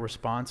partial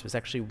response was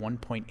actually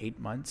 1.8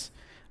 months.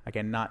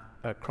 Again, not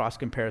a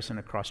cross-comparison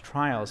across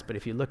trials, but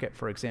if you look at,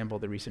 for example,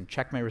 the recent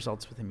CheckMate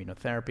results with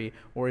immunotherapy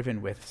or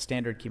even with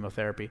standard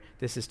chemotherapy,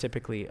 this is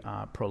typically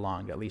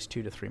prolonged, at least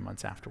 2 to 3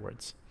 months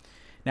afterwards.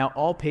 Now,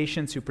 all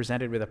patients who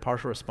presented with a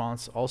partial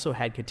response also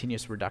had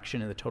continuous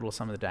reduction in the total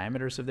sum of the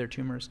diameters of their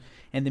tumors,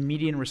 and the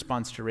median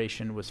response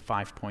duration was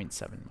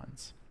 5.7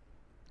 months.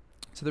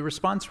 So the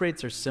response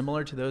rates are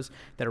similar to those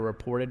that are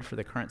reported for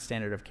the current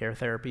standard of care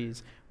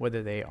therapies,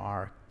 whether they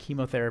are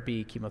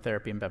chemotherapy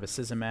and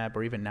bevacizumab,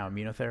 or even now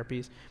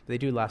immunotherapies, but they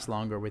do last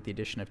longer with the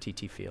addition of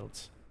TT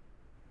Fields.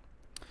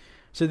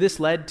 So this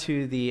led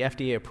to the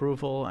FDA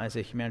approval as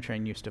a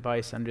humanitarian use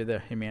device under the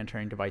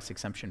humanitarian device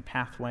exemption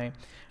pathway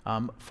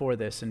for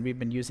this, and we've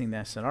been using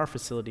this in our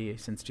facility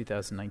since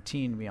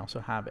 2019. We also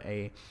have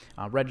a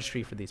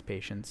registry for these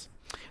patients.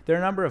 There are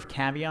a number of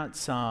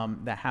caveats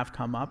that have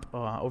come up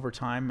over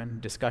time and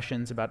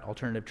discussions about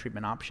alternative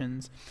treatment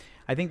options.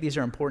 I think these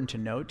are important to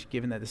note,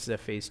 given that this is a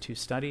phase 2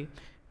 study.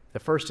 The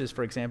first is,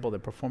 for example, the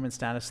performance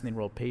status in the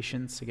enrolled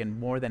patients. Again,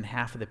 more than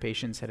half of the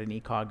patients had an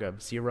ECOG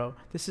of 0.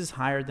 This is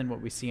higher than what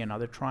we see in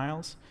other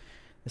trials.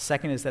 The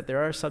second is that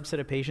there are a subset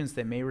of patients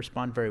that may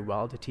respond very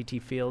well to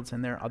TT Fields,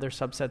 and there are other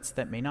subsets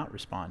that may not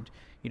respond.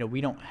 You know,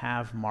 we don't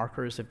have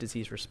markers of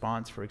disease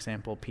response, for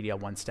example,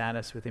 PD-L1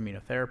 status with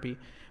immunotherapy,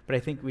 but I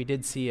think we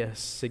did see a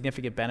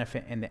significant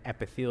benefit in the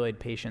epithelioid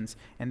patients,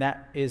 and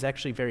that is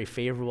actually very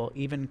favorable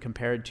even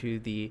compared to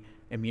the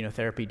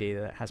immunotherapy data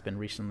that has been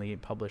recently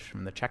published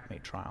from the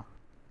CheckMate trial.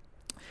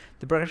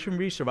 The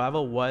progression-free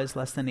survival was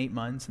less than 8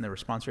 months, and the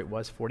response rate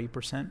was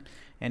 40%.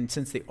 And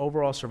since the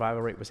overall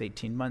survival rate was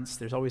 18 months,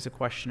 there's always a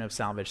question of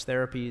salvage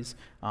therapies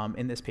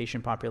in this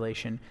patient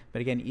population.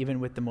 But again, even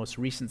with the most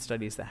recent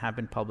studies that have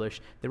been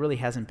published, there really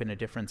hasn't been a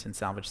difference in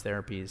salvage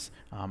therapies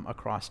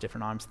across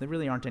different arms. There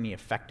really aren't any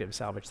effective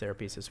salvage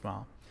therapies as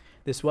well.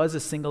 This was a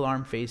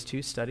single-arm phase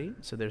 2 study,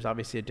 so there's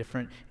obviously a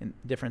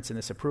difference in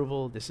this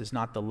approval. This is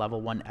not the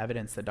level 1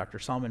 evidence that Dr.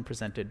 Salman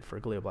presented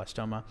for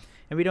glioblastoma,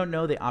 and we don't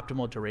know the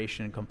optimal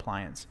duration and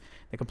compliance.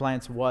 The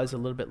compliance was a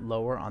little bit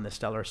lower on the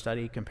STELLAR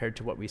study compared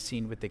to what we've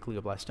seen with the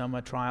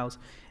glioblastoma trials,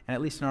 and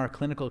at least in our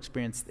clinical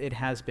experience, it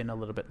has been a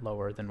little bit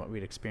lower than what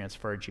we'd experienced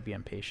for our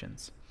GBM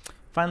patients.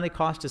 Finally,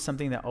 cost is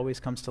something that always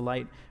comes to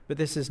light, but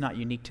this is not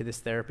unique to this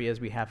therapy,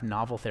 as we have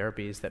novel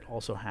therapies that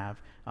also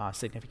have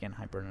significant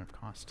high burden of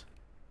cost.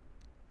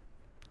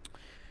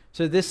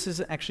 So this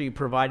is actually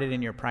provided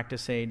in your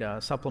practice aid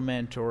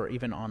supplement or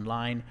even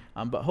online,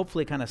 but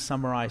hopefully kind of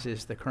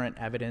summarizes the current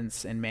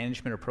evidence and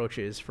management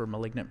approaches for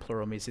malignant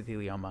pleural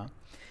mesothelioma.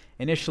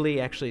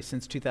 Initially, actually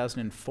since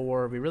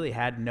 2004, we really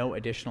had no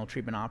additional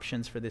treatment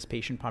options for this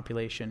patient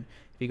population.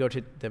 If you go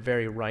to the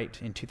very right,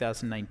 in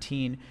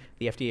 2019,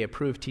 the FDA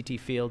approved TT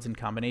Fields in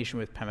combination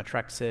with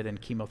pemetrexed and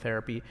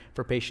chemotherapy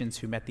for patients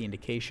who met the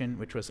indication,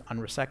 which was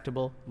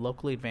unresectable,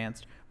 locally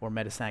advanced, or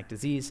metastatic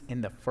disease in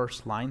the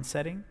first-line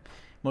setting.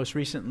 Most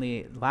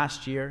recently,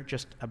 last year,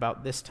 just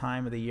about this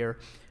time of the year,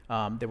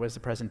 there was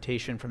a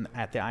presentation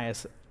at the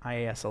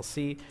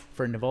IASLC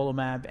for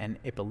nivolumab and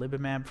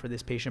ipilimumab for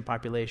this patient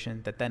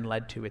population that then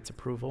led to its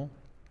approval.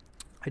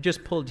 I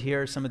just pulled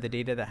here some of the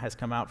data that has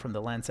come out from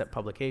the Lancet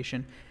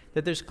publication,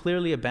 that there's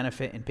clearly a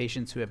benefit in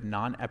patients who have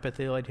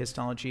non-epithelioid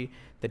histology.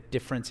 The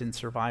difference in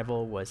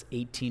survival was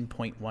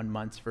 18.1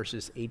 months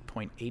versus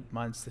 8.8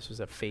 months. This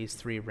was a phase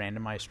 3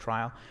 randomized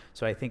trial.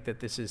 So I think that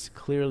this is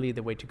clearly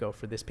the way to go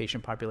for this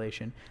patient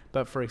population.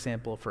 But for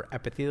example, for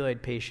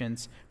epithelioid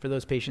patients, for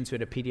those patients who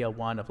had a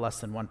PD-L1 of less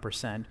than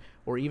 1%,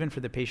 or even for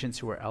the patients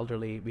who were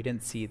elderly, we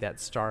didn't see that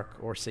stark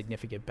or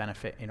significant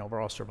benefit in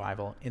overall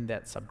survival in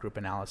that subgroup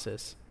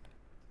analysis.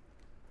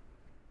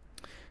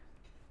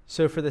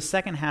 So for the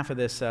second half of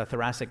this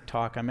thoracic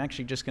talk, I'm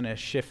actually just going to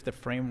shift the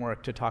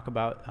framework to talk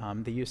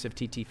about the use of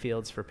TT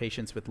Fields for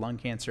patients with lung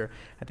cancer.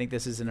 I think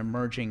this is an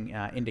emerging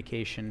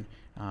indication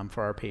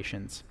for our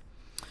patients.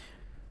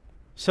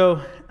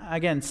 So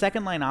again,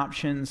 second-line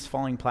options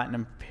following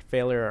platinum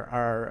failure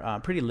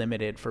are pretty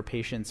limited for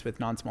patients with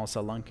non-small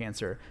cell lung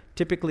cancer.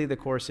 Typically, the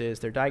course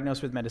is they're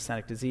diagnosed with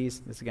metastatic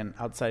disease. This is, again,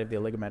 outside of the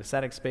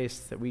oligometastatic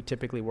space that we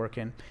typically work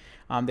in.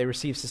 They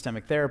receive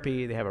systemic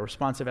therapy. They have a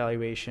response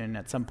evaluation.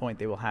 At some point,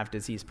 they will have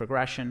disease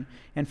progression.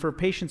 And for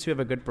patients who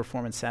have a good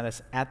performance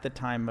status at the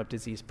time of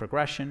disease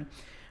progression,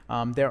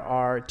 there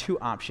are two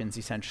options,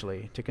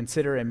 essentially, to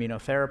consider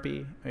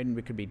immunotherapy, and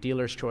it could be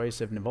dealer's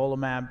choice of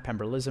nivolumab,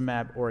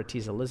 pembrolizumab, or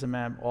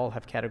atezolizumab. All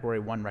have Category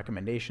 1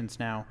 recommendations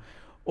now.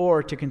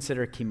 Or to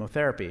consider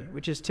chemotherapy,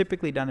 which is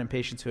typically done in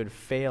patients who had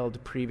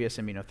failed previous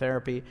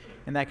immunotherapy,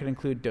 and that could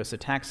include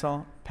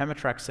docetaxel,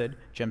 pemetrexed,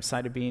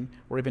 gemcitabine,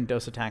 or even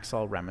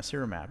docetaxel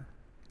ramucirumab.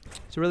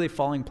 So really,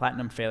 following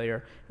platinum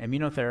failure,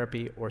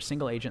 immunotherapy or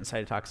single-agent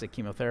cytotoxic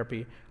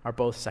chemotherapy are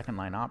both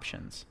second-line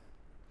options.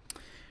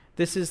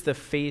 This is the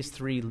phase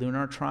 3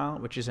 LUNAR trial,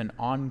 which is an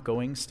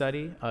ongoing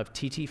study of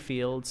TT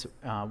Fields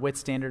with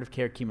standard of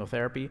care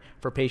chemotherapy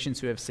for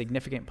patients who have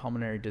significant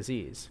pulmonary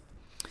disease.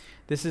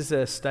 This is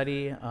a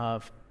study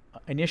of,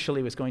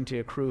 initially was going to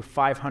accrue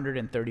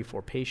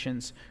 534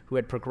 patients who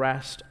had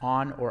progressed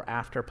on or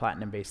after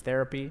platinum-based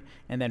therapy,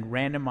 and then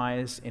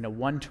randomized in a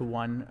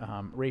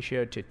 1-to-1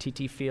 ratio to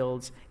TT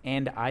Fields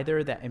and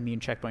either that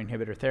immune checkpoint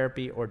inhibitor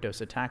therapy or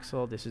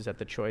docetaxel. This is at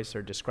the choice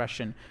or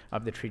discretion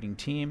of the treating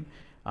team.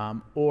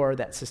 Or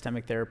that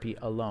systemic therapy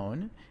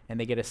alone, and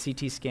they get a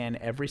CT scan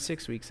every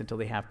 6 weeks until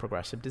they have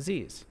progressive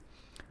disease.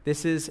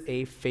 This is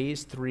a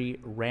phase 3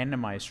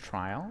 randomized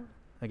trial.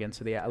 Again,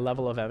 so the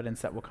level of evidence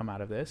that will come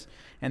out of this.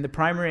 And the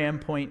primary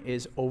endpoint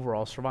is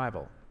overall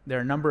survival. There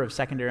are a number of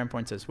secondary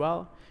endpoints as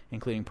well,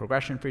 including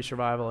progression-free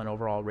survival and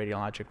overall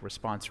radiologic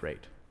response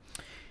rate.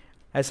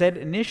 As said,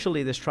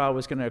 initially this trial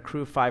was going to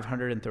accrue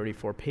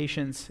 534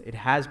 patients. It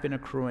has been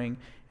accruing,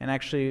 and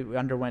actually we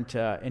underwent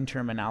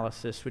interim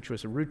analysis, which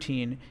was a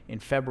routine in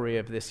February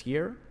of this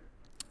year.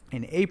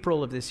 In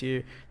April of this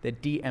year, the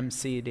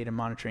DMC, Data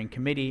Monitoring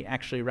Committee,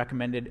 actually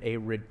recommended a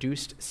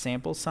reduced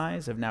sample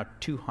size of now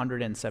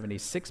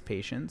 276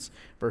 patients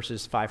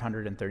versus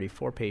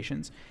 534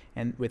 patients,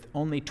 and with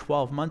only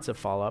 12 months of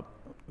follow-up,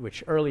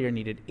 which earlier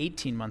needed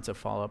 18 months of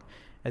follow-up,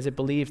 as it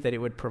believed that it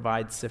would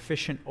provide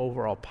sufficient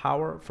overall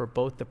power for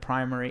both the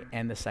primary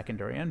and the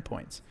secondary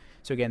endpoints.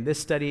 So again, this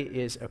study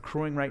is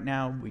accruing right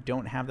now. We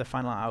don't have the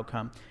final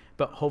outcome,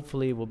 but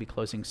hopefully we'll be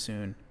closing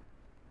soon.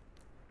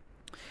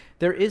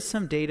 There is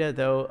some data,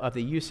 though, of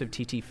the use of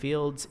TT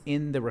Fields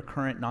in the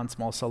recurrent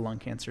non-small cell lung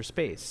cancer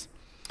space.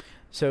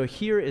 So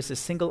here is a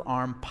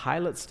single-arm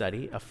pilot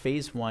study, a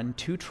phase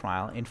 1/2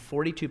 trial in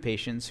 42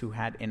 patients who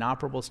had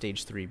inoperable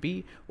stage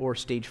 3B or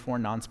stage 4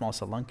 non-small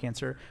cell lung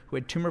cancer who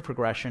had tumor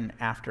progression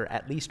after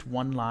at least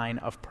one line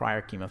of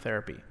prior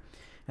chemotherapy.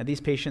 Now,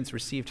 these patients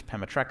received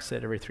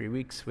pemetrexed every 3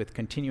 weeks with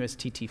continuous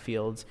TT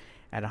Fields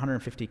at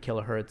 150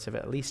 kilohertz of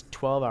at least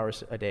 12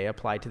 hours a day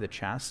applied to the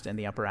chest and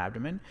the upper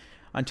abdomen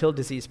until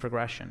disease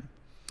progression.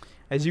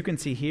 As you can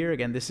see here,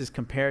 again, this is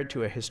compared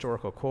to a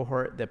historical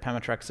cohort, the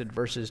pemetrexed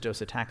versus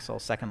docetaxel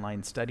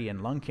second-line study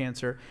in lung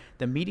cancer.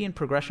 The median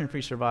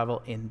progression-free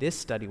survival in this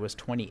study was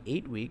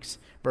 28 weeks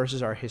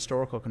versus our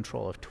historical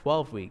control of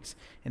 12 weeks,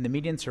 and the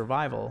median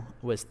survival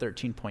was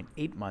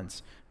 13.8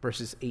 months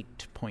versus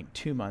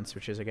 8.2 months,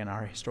 which is, again,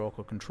 our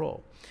historical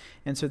control.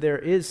 And so there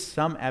is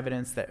some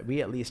evidence that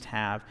we at least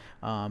have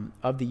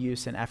of the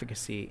use and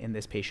efficacy in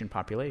this patient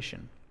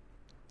population.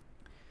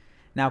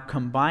 Now,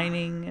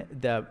 combining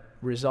the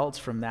results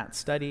from that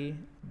study,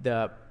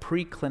 the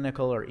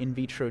preclinical or in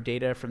vitro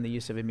data from the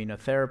use of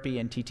immunotherapy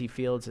and TT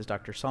fields, as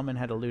Dr. Salman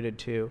had alluded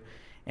to,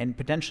 and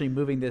potentially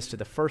moving this to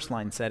the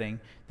first-line setting,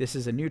 this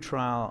is a new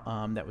trial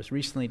that was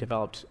recently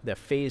developed, the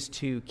phase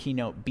 2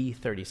 Keynote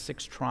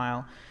B36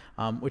 trial,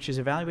 which is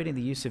evaluating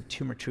the use of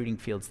tumor treating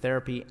fields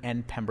therapy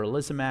and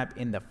pembrolizumab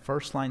in the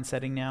first-line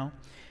setting now.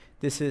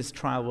 This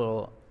trial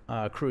will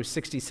accrue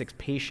 66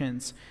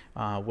 patients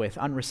with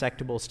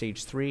unresectable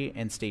stage 3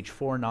 and stage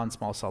 4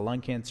 non-small cell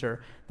lung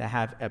cancer that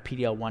have a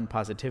PD-L1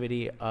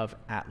 positivity of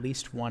at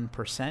least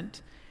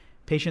 1%.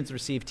 Patients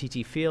receive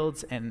TT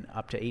fields and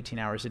up to 18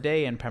 hours a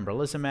day and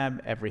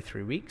pembrolizumab every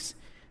 3 weeks.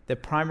 The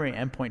primary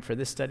endpoint for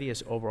this study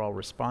is overall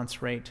response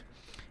rate.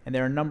 And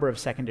there are a number of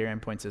secondary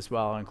endpoints as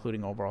well,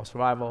 including overall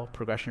survival,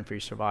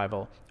 progression-free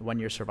survival,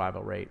 1-year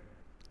survival rate,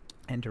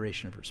 and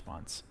duration of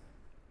response.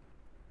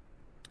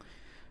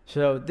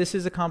 So this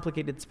is a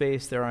complicated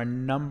space. There are a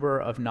number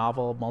of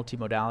novel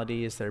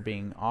multimodalities that are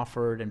being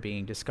offered and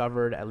being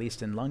discovered, at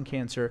least in lung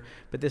cancer,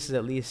 but this is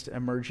at least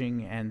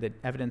emerging, and the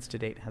evidence to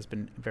date has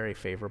been very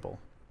favorable.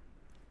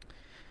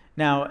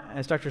 Now,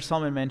 as Dr.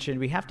 Salman mentioned,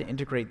 we have to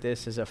integrate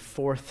this as a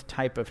fourth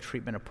type of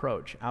treatment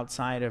approach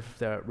outside of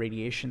the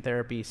radiation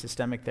therapy,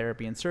 systemic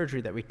therapy, and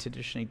surgery that we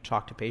traditionally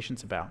talk to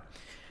patients about.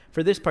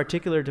 For this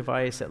particular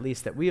device, at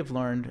least that we have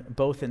learned,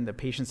 both in the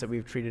patients that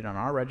we've treated on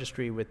our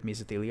registry with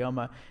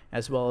mesothelioma,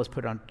 as well as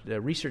put on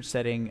the research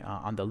setting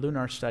on the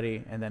LUNAR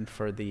study, and then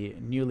for the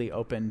newly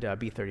opened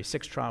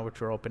B36 trial, which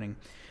we're opening,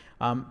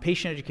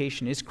 patient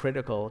education is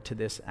critical to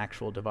this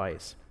actual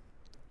device.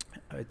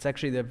 It's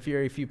actually the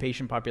very few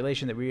patient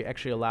population that we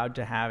actually allowed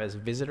to have as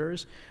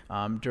visitors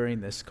during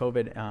this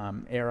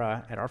COVID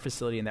era at our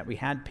facility, and that we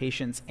had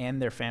patients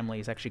and their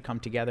families actually come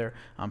together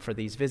for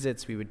these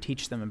visits. We would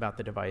teach them about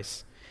the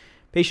device.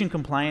 Patient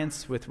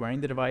compliance with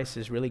wearing the device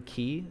is really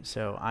key.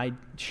 So I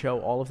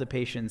show all of the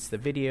patients the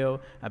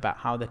video about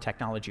how the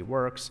technology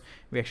works.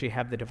 We actually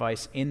have the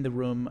device in the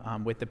room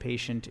with the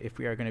patient if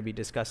we are going to be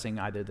discussing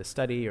either the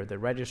study or the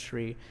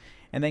registry,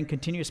 and then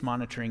continuous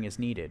monitoring is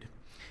needed.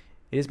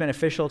 It is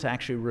beneficial to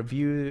actually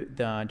review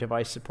the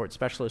device support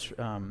specialist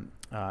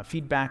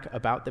feedback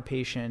about the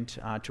patient,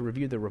 to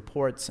review the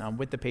reports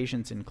with the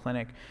patients in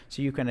clinic,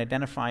 so you can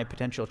identify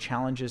potential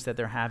challenges that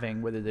they're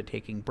having, whether they're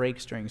taking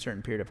breaks during a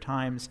certain period of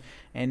times.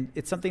 And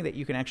it's something that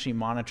you can actually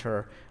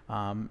monitor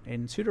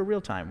in pseudo real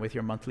time with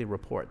your monthly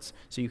reports.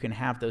 So you can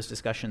have those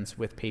discussions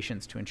with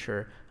patients to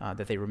ensure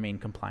that they remain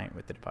compliant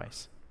with the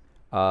device.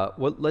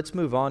 Well, let's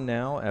move on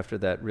now, after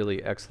that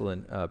really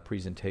excellent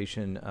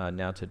presentation,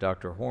 now to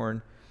Dr.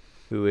 Horn,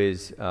 who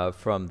is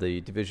from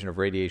the Division of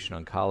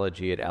Radiation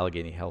Oncology at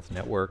Allegheny Health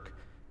Network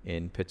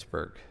in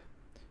Pittsburgh.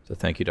 So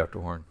thank you, Dr.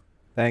 Horn.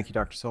 Thank you,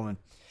 Dr. Solman.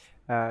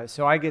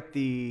 So I get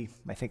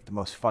I think the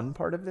most fun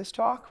part of this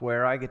talk,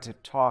 where I get to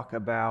talk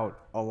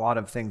about a lot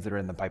of things that are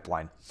in the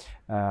pipeline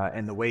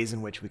and the ways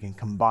in which we can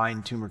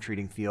combine tumor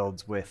treating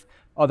fields with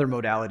other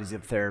modalities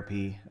of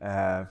therapy,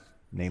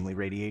 namely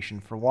radiation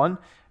for one,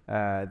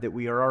 that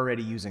we are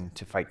already using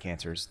to fight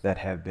cancers that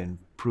have been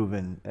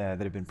proven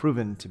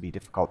to be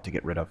difficult to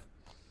get rid of.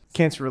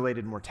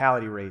 Cancer-related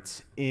mortality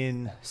rates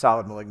in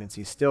solid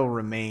malignancies still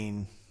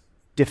remain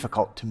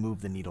difficult to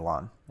move the needle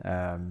on.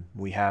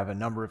 We have a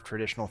number of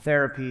traditional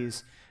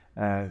therapies,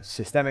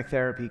 systemic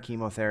therapy,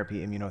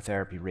 chemotherapy,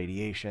 immunotherapy,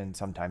 radiation,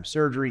 sometimes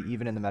surgery,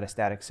 even in the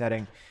metastatic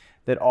setting,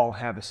 that all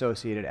have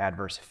associated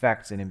adverse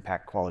effects and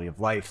impact quality of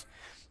life.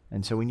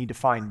 And so we need to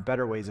find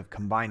better ways of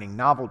combining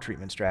novel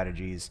treatment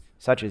strategies,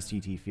 such as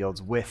TT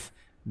fields, with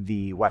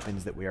the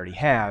weapons that we already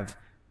have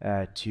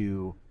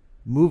to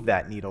move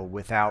that needle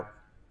without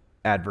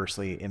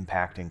adversely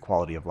impacting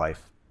quality of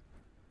life.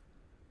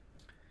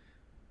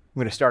 I'm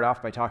going to start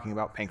off by talking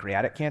about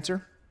pancreatic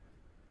cancer.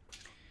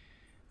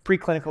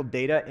 Preclinical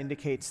data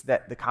indicates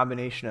that the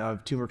combination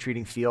of tumor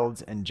treating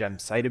fields and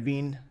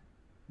gemcitabine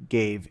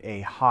gave a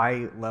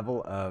high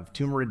level of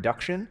tumor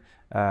reduction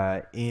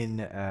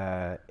in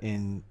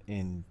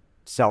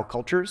cell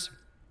cultures,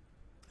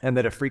 and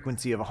that a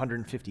frequency of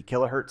 150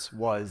 kilohertz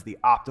was the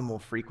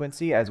optimal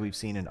frequency, as we've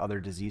seen in other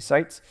disease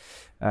sites,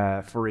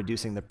 for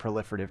reducing the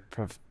proliferative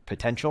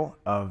potential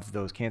of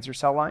those cancer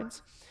cell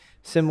lines.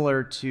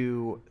 Similar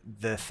to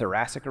the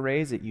thoracic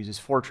arrays, it uses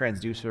 4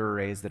 transducer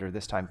arrays that are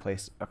this time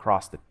placed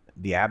across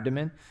the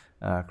abdomen,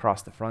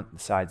 across the front, the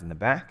sides, and the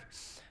back,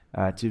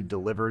 to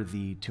deliver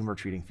the tumor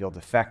treating field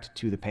effect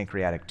to the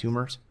pancreatic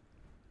tumors.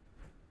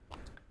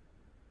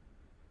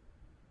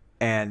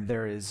 And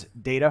there is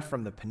data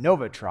from the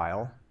PANOVA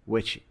trial,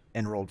 which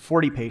enrolled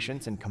 40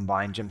 patients in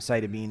combined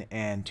gemcitabine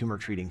and tumor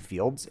treating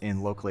fields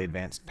in locally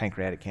advanced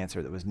pancreatic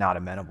cancer that was not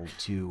amenable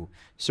to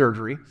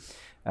surgery,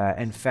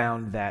 and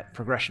found that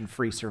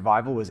progression-free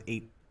survival was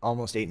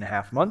almost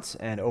 8.5 months,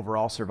 and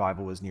overall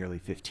survival was nearly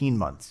 15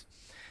 months.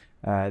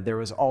 There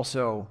was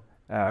also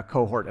a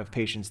cohort of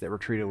patients that were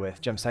treated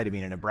with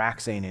gemcitabine and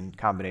Abraxane in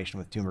combination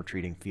with tumor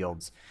treating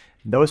fields.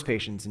 Those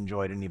patients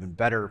enjoyed an even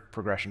better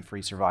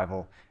progression-free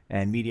survival,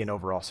 and median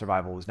overall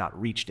survival was not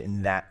reached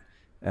in that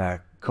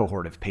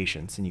cohort of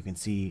patients. And you can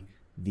see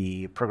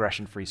the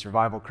progression-free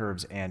survival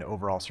curves and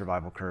overall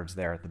survival curves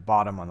there at the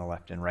bottom on the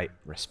left and right,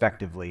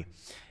 respectively.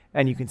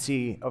 And you can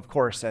see, of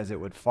course, as it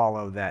would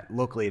follow, that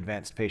locally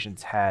advanced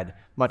patients had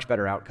much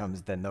better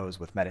outcomes than those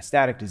with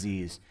metastatic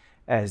disease,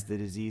 as the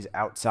disease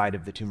outside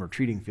of the tumor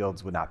treating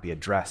fields would not be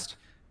addressed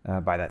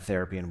by that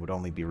therapy and would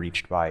only be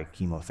reached by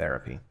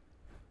chemotherapy.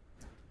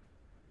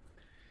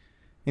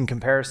 In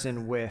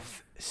comparison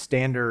with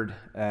standard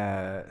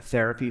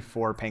therapy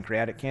for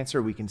pancreatic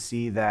cancer, we can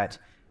see that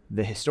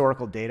the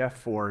historical data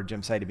for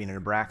gemcitabine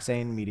and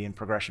Abraxane, median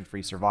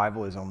progression-free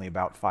survival is only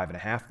about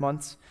 5.5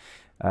 months.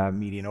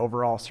 Median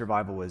overall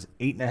survival was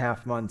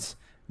 8.5 months,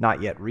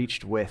 not yet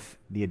reached with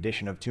the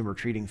addition of tumor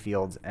treating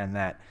fields, and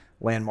that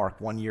landmark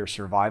 1-year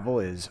survival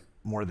is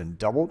more than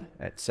doubled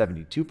at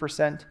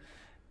 72%.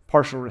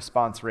 Partial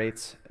response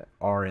rates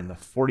are in the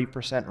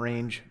 40%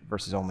 range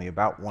versus only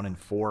about 1 in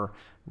 4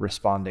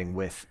 responding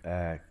with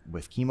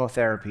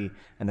chemotherapy,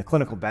 and the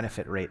clinical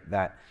benefit rate,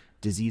 that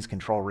disease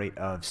control rate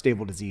of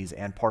stable disease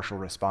and partial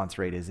response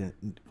rate, is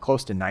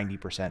close to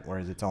 90%,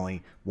 whereas it's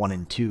only 1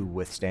 in 2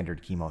 with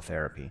standard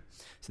chemotherapy.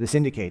 So this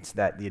indicates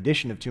that the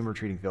addition of tumor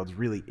treating fields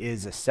really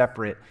is a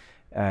separate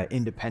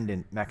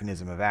independent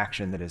mechanism of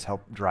action that has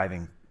helped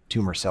driving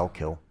tumor cell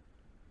kill.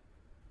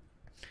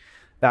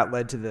 That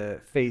led to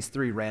the phase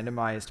 3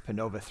 randomized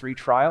PANOVA-3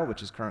 trial,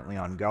 which is currently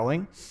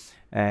ongoing,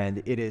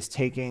 and it is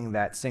taking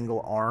that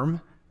single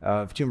arm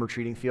of tumor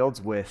treating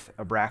fields with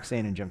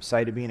Abraxane and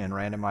gemcitabine and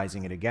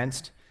randomizing it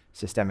against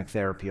systemic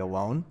therapy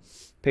alone.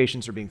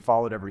 Patients are being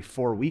followed every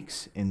 4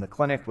 weeks in the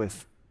clinic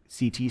with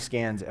CT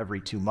scans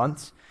every 2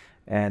 months,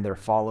 and they're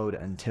followed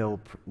until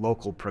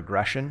local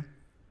progression.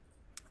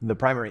 The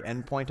primary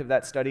endpoint of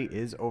that study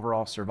is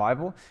overall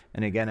survival,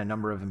 and again, a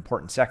number of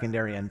important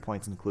secondary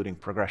endpoints, including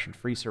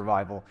progression-free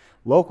survival.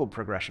 Local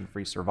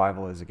progression-free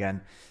survival is,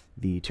 again,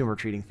 the tumor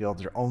treating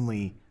fields are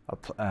only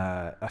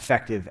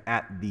effective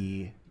at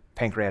the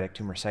pancreatic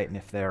tumor site, and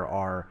if there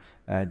are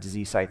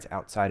disease sites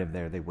outside of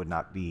there, they would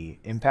not be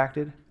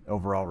impacted.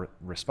 Overall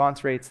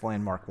response rates,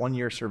 landmark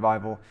 1-year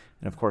survival,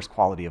 and of course,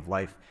 quality of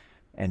life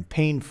and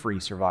pain-free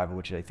survival,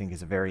 which I think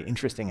is a very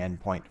interesting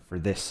endpoint for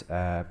this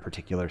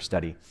particular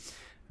study.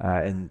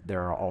 And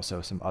there are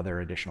also some other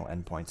additional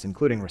endpoints,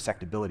 including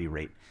resectability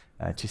rate,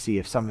 to see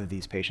if some of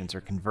these patients are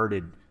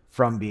converted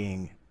from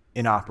being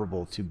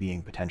inoperable to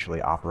being potentially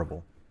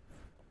operable.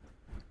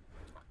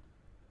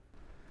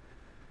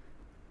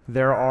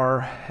 There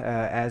are,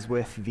 as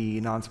with the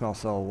non-small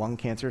cell lung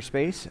cancer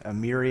space, a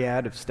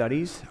myriad of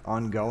studies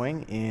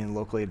ongoing in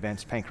locally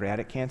advanced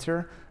pancreatic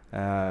cancer,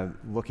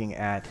 looking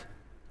at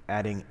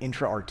adding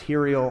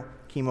intra-arterial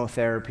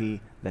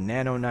chemotherapy, the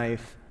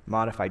nanoknife,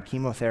 modified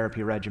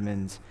chemotherapy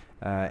regimens,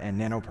 and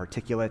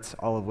nanoparticulates,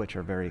 all of which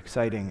are very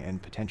exciting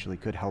and potentially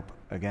could help,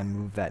 again,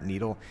 move that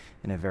needle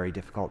in a very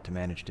difficult to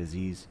manage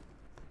disease.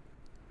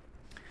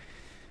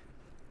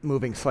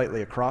 Moving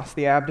slightly across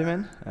the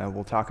abdomen,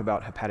 we'll talk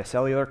about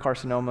hepatocellular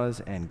carcinomas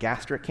and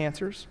gastric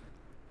cancers.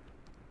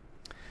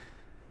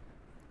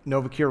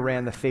 Novocure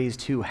ran the phase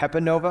 2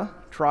 HEPANOVA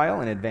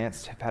trial in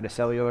advanced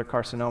hepatocellular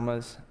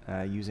carcinomas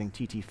using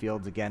TT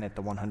fields, again, at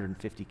the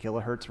 150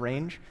 kilohertz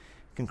range,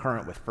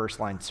 concurrent with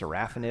first-line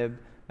sorafenib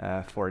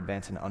for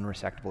advanced and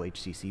unresectable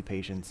HCC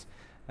patients.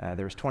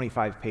 There was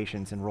 25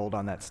 patients enrolled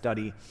on that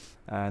study,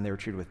 and they were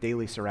treated with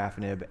daily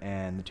sorafenib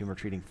and the tumor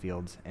treating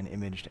fields and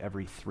imaged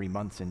every 3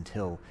 months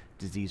until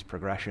disease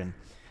progression.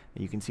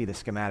 You can see the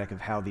schematic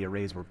of how the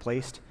arrays were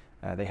placed.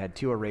 They had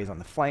 2 arrays on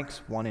the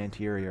flanks, 1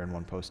 anterior and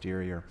 1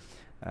 posterior.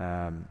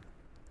 And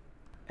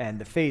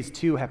the phase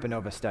 2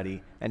 HEPANOVA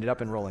study ended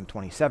up enrolling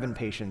 27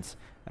 patients.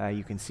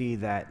 You can see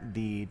that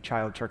the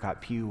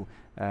Child-Turcotte-Pugh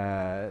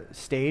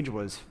stage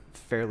was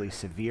fairly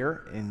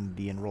severe in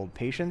the enrolled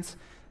patients.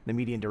 The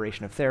median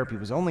duration of therapy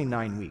was only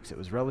 9 weeks. It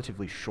was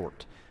relatively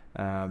short.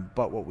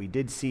 But what we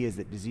did see is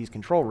that disease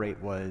control rate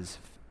was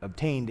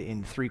obtained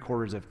in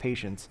 3/4 of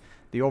patients.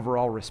 The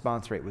overall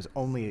response rate was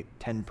only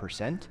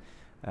 10%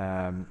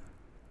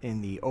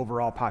 in the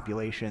overall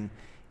population.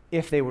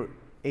 If they were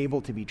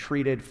able to be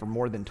treated for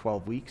more than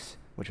 12 weeks,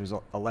 which was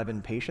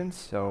 11 patients,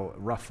 so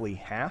roughly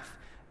half,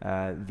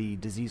 the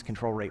disease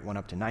control rate went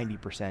up to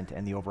 90%,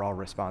 and the overall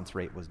response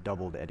rate was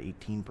doubled at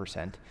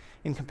 18%.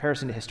 In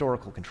comparison to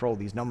historical control,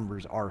 these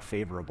numbers are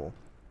favorable.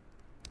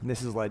 And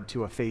this has led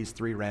to a phase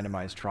 3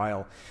 randomized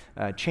trial,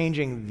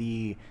 changing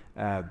the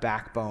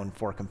backbone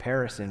for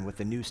comparison with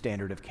the new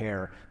standard of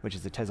care, which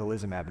is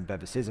atezolizumab and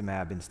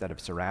bevacizumab instead of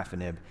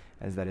sorafenib,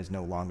 as that is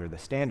no longer the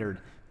standard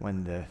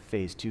when the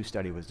phase 2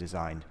 study was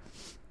designed.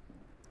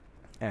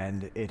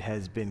 and it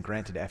has been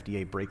granted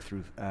FDA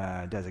breakthrough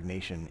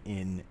designation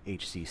in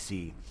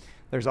HCC.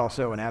 There's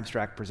also an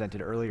abstract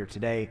presented earlier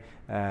today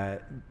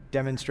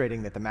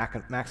demonstrating that the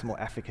maximal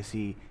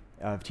efficacy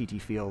of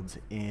TT Fields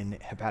in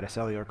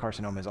hepatocellular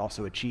carcinoma is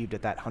also achieved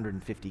at that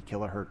 150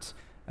 kilohertz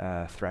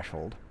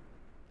threshold.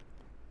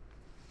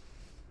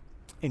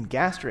 In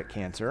gastric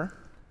cancer,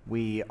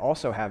 we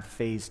also have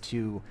phase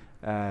 2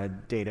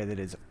 data that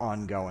is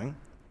ongoing.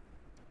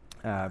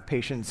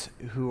 Patients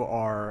who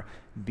are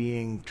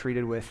being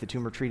treated with the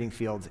tumor treating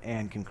fields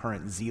and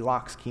concurrent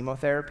Zelox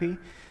chemotherapy,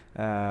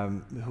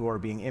 who are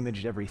being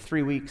imaged every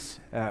 3 weeks,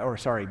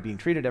 being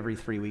treated every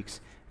 3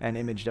 weeks and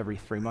imaged every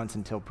 3 months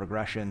until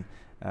progression.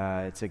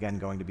 It's again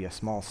going to be a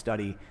small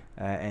study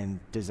and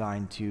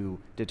designed to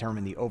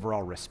determine the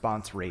overall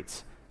response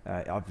rates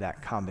of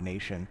that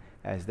combination,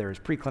 as there is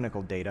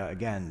preclinical data,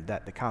 again,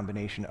 that the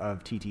combination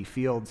of TT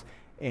Fields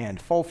and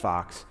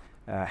FOLFOX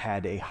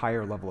had a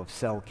higher level of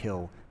cell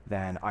kill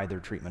than either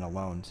treatment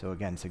alone. So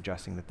again,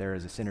 suggesting that there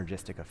is a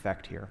synergistic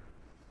effect here.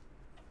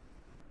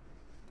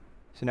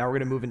 So now we're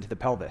going to move into the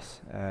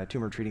pelvis,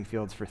 tumor treating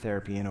fields for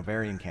therapy in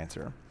ovarian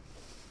cancer.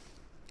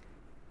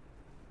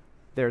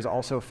 There's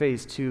also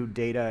phase 2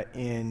 data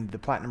in the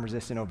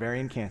platinum-resistant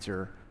ovarian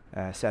cancer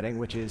setting,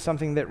 which is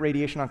something that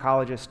radiation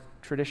oncologists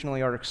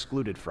traditionally are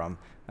excluded from,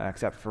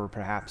 except for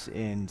perhaps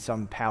in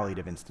some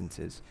palliative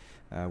instances.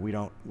 We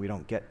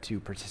don't get to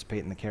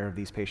participate in the care of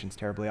these patients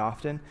terribly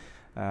often.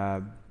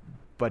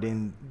 But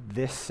in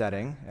this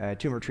setting,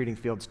 tumor treating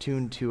fields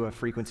tuned to a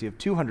frequency of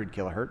 200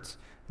 kilohertz,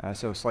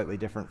 so slightly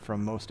different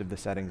from most of the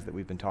settings that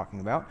we've been talking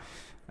about,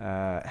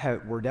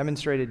 were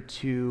demonstrated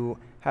to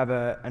have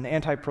an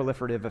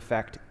anti-proliferative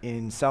effect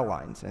in cell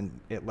lines, and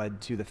it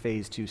led to the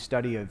phase 2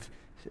 study of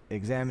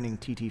examining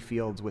TT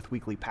Fields with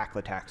weekly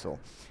paclitaxel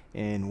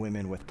in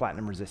women with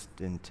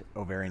platinum-resistant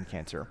ovarian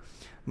cancer.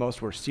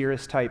 Most were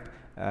serous type,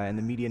 and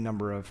the median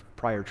number of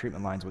prior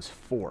treatment lines was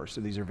 4, so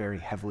these are very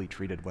heavily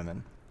treated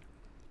women.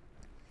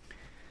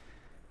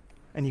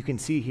 And you can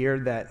see here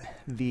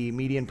that the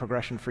median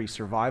progression-free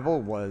survival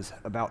was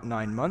about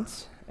 9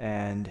 months,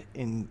 and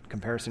in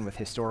comparison with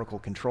historical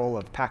control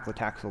of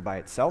paclitaxel by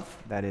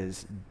itself, that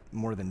is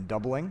more than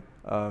doubling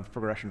of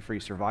progression-free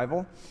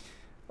survival.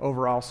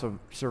 Overall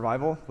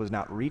survival was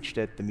not reached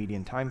at the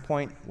median time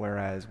point,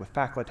 whereas with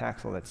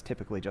paclitaxel, that's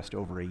typically just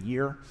over a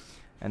year.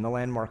 And the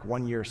landmark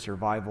 1-year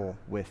survival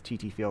with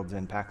TT Fields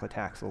and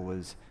paclitaxel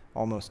was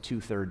almost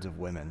 2/3 of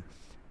women.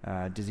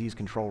 Disease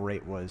control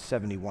rate was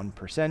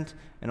 71%,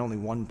 and only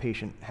 1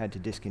 patient had to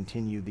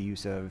discontinue the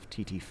use of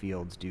TT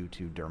Fields due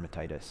to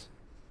dermatitis.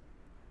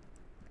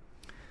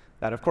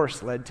 That, of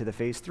course, led to the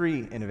phase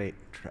 3 Innovate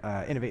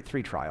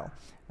 3 trial,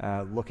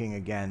 looking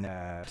again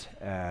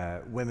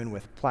at women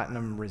with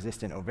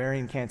platinum-resistant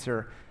ovarian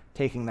cancer,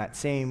 taking that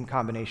same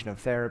combination of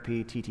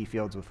therapy, TT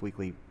Fields with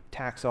weekly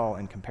Taxol,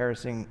 and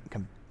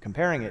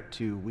comparing it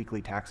to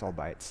weekly Taxol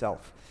by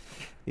itself.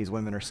 These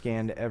women are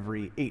scanned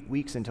every 8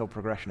 weeks until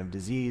progression of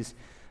disease.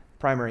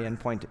 Primary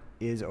endpoint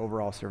is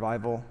overall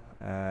survival,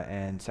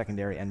 and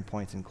secondary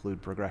endpoints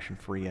include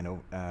progression-free and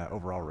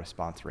overall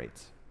response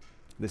rates.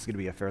 This is going to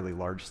be a fairly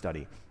large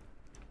study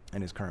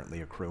and is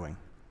currently accruing.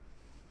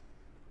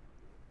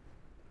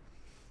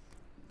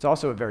 It's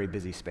also a very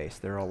busy space.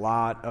 There are a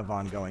lot of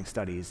ongoing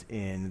studies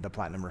in the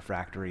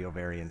platinum-refractory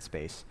ovarian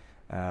space,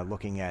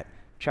 looking at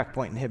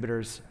checkpoint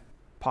inhibitors,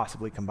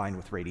 possibly combined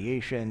with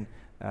radiation,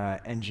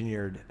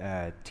 engineered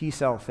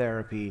T-cell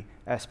therapy,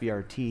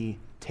 SBRT,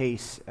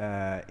 TACE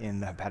in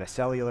the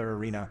hepatocellular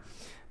arena,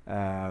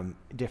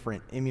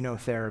 different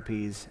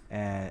immunotherapies,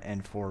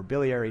 and for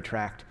biliary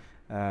tract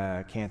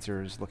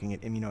cancers, looking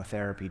at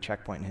immunotherapy,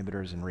 checkpoint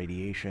inhibitors, and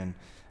radiation.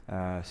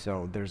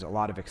 So there's a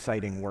lot of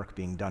exciting work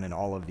being done in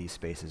all of these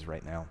spaces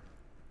right now.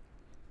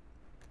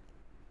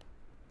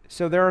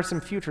 So there are some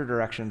future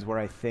directions where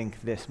I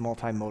think this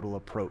multimodal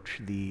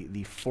approach,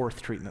 the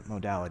fourth treatment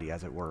modality,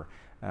 as it were,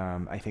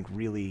 I think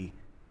really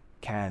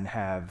can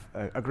have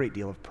a great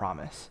deal of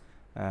promise.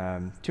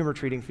 Tumor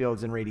treating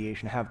fields and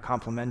radiation have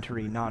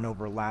complementary,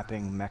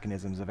 non-overlapping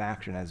mechanisms of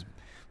action, as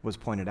was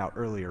pointed out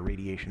earlier,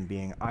 radiation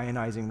being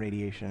ionizing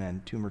radiation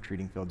and tumor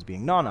treating fields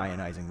being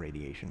non-ionizing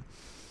radiation.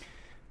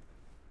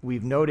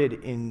 We've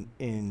noted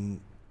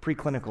in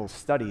preclinical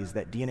studies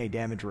that DNA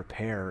damage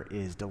repair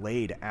is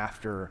delayed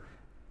after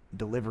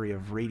delivery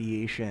of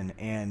radiation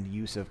and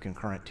use of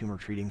concurrent tumor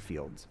treating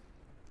fields.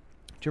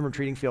 Tumor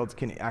treating fields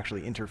can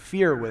actually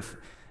interfere with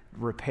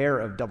repair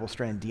of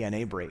double-strand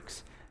DNA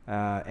breaks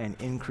and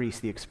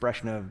increase the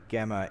expression of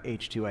gamma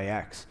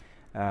H2AX,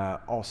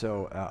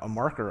 also a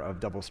marker of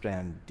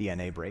double-strand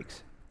DNA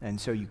breaks. And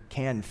so you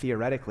can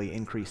theoretically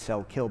increase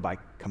cell kill by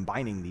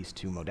combining these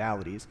two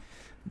modalities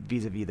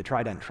vis-a-vis the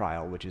Trident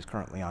trial, which is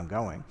currently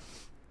ongoing.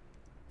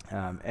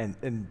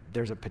 And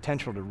there's a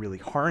potential to really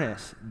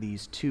harness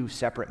these two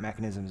separate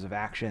mechanisms of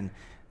action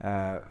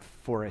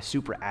for a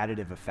super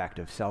additive effect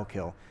of cell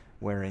kill,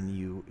 wherein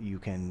you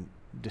can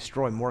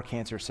destroy more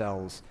cancer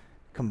cells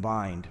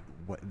combined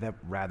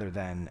rather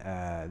than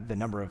the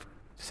number of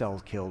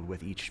cells killed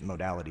with each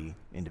modality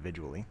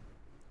individually.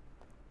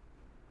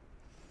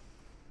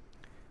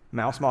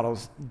 Mouse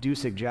models do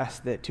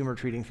suggest that tumor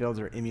treating fields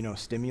are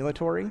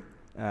immunostimulatory,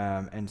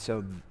 and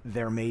so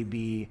there may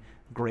be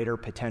greater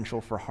potential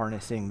for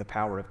harnessing the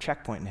power of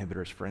checkpoint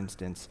inhibitors, for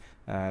instance,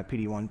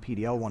 PD-1,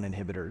 PD-L1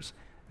 inhibitors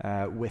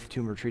with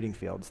tumor treating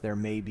fields. There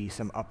may be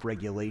some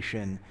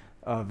upregulation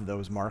of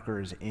those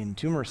markers in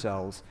tumor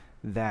cells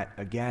that,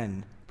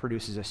 again,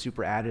 produces a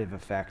super additive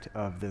effect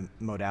of the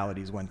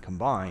modalities when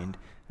combined,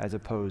 as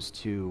opposed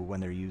to when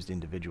they're used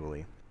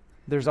individually.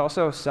 There's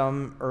also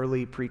some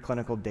early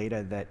preclinical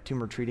data that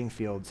tumor treating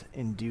fields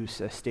induce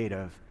a state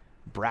of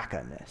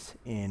BRCA-ness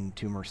in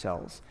tumor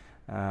cells.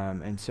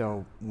 And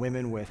so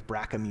women with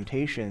BRCA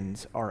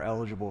mutations are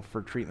eligible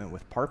for treatment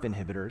with PARP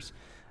inhibitors,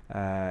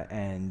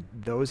 and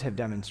those have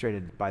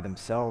demonstrated by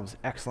themselves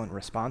excellent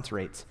response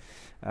rates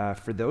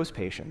for those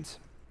patients.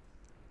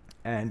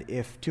 And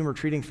if tumor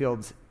treating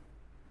fields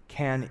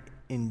can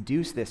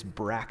induce this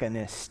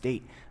BRCA-ness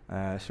state,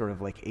 sort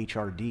of like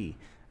HRD,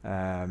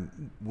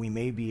 we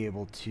may be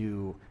able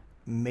to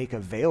make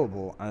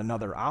available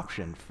another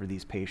option for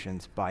these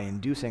patients by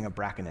inducing a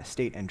BRCA-ness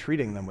state and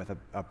treating them with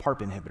a PARP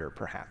inhibitor,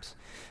 perhaps.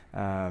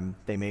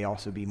 They may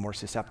also be more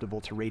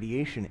susceptible to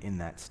radiation in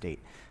that state.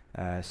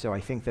 So I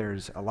think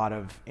there's a lot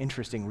of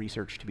interesting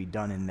research to be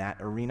done in that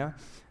arena,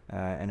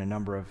 and a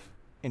number of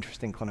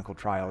interesting clinical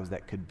trials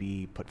that could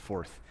be put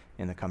forth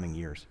in the coming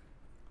years.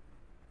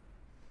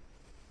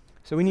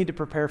 So we need to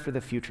prepare for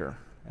the future.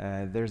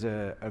 There's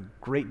a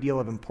great deal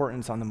of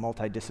importance on the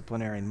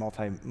multidisciplinary and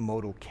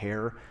multimodal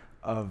care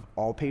of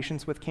all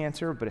patients with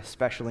cancer, but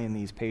especially in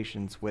these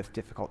patients with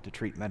difficult to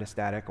treat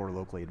metastatic or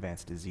locally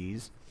advanced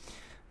disease.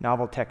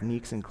 Novel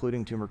techniques,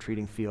 including tumor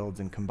treating fields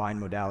and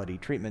combined modality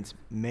treatments,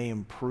 may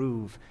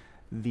improve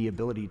the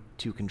ability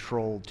to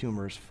control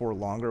tumors for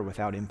longer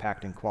without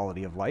impacting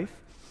quality of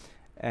life.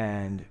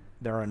 And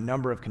there are a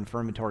number of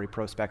confirmatory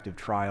prospective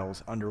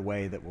trials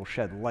underway that will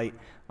shed light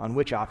on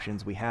which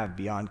options we have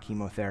beyond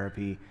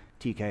chemotherapy,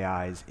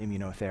 TKIs,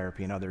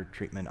 immunotherapy, and other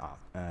treatment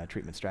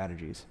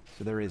strategies.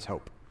 So there is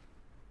hope.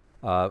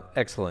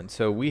 Excellent.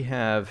 So we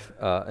have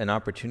an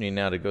opportunity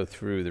now to go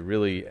through the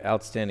really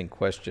outstanding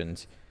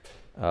questions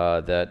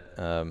that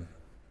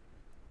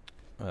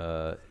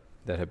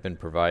have been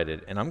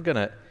provided. And I'm going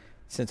to,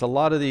 since a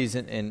lot of these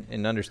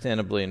and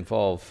understandably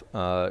involve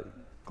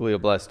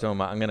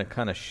glioblastoma, I'm going to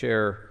kind of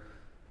share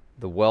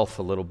the wealth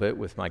a little bit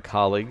with my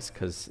colleagues,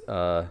 because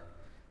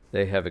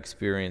they have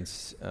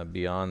experience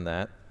beyond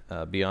that,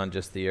 beyond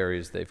just the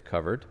areas they've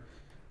covered.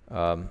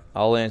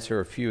 I'll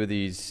answer a few of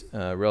these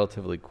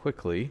relatively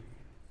quickly.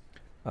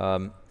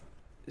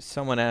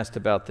 Someone asked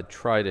about the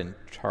Trident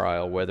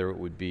trial, whether it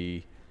would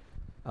be,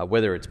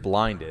 whether it's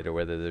blinded or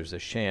whether there's a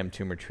sham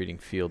tumor treating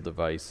field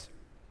device.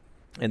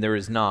 And there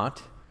is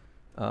not.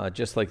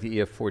 Just like the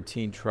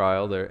EF14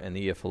 trial and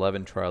the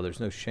EF11 trial, there's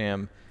no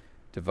sham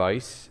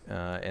device,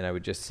 and I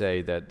would just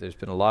say that there's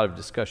been a lot of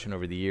discussion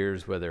over the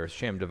years whether a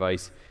sham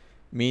device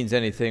means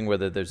anything,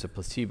 whether there's a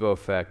placebo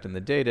effect, and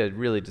the data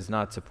really does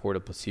not support a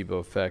placebo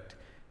effect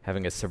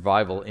having a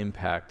survival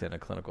impact in a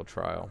clinical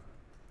trial.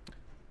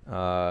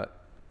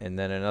 And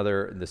then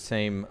the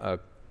same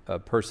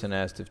person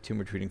asked if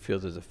tumor treating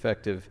fields is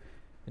effective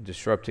in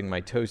disrupting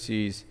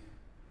mitoses.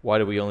 Why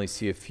do we only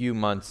see a few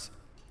months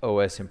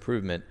OS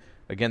improvement?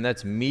 Again,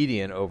 that's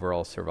median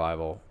overall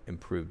survival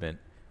improvement.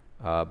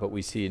 But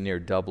we see a near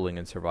doubling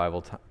in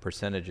survival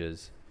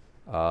percentages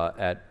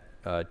at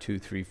 2,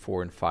 3,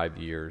 4, and 5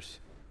 years.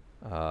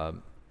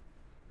 And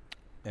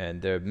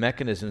the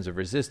mechanisms of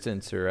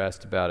resistance are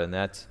asked about, and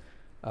that's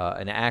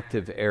an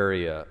active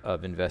area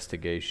of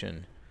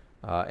investigation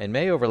and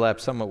may overlap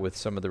somewhat with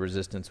some of the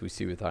resistance we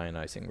see with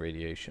ionizing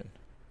radiation.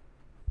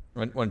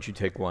 Why don't you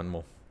take one?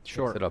 We'll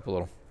mix it up a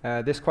little.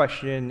 This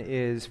question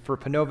is for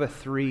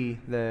PANOVA-3,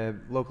 the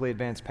locally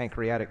advanced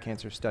pancreatic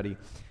cancer study.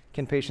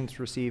 Can patients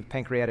receive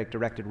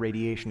pancreatic-directed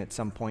radiation at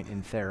some point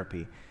in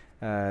therapy?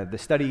 The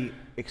study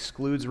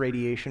excludes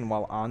radiation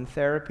while on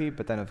therapy,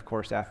 but then, of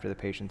course, after the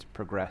patients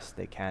progress,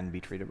 they can be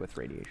treated with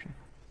radiation.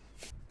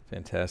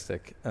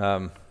 Fantastic.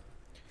 I'm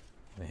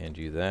going to hand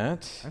you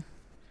that. Okay.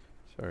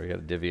 Sorry, I got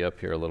to divvy up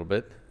here a little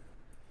bit.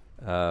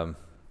 I'm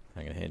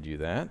going to hand you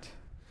that.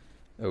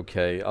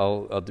 Okay,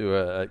 I'll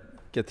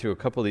get through a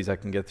couple of these I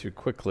can get through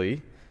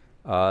quickly.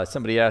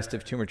 Somebody asked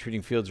if tumor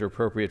treating fields are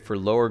appropriate for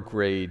lower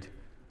grade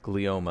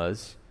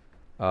gliomas.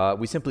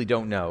 We simply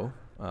don't know.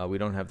 We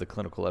don't have the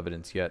clinical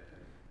evidence yet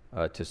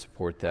to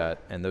support that.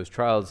 And those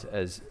trials,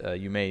 as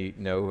you may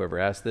know, whoever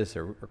asked this,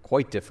 are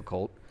quite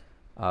difficult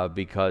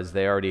because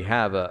they already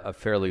have a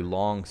fairly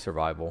long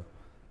survival.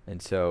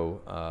 And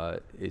so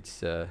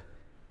it's,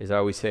 as I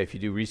always say, if you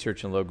do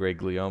research in low-grade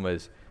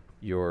gliomas,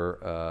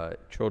 your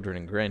children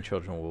and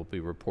grandchildren will be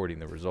reporting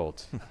the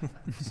results.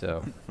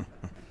 So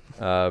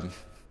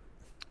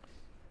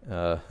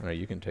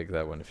you can take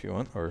that one if you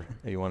want, or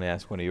you want to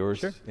ask one of yours?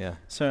 Sure. Yeah.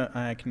 So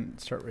I can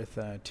start with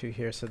two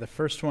here. So the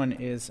first one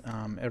is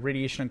a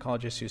radiation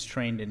oncologist who's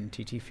trained in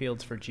TT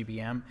fields for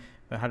GBM.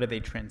 But how do they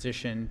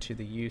transition to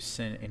the use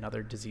in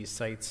other disease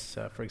sites,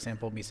 for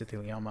example,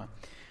 mesothelioma?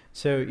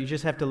 So you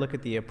just have to look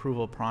at the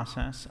approval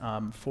process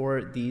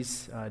for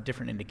these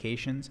different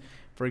indications.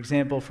 For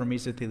example, for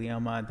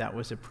mesothelioma, that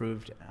was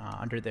approved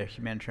under the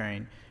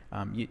humanitarian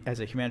as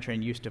a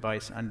humanitarian use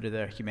device under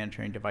the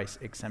humanitarian device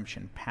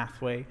exemption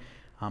pathway.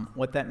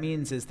 What that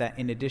means is that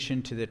in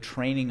addition to the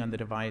training on the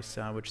device,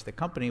 which the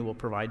company will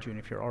provide you, and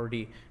if you're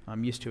already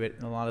used to it,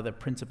 a lot of the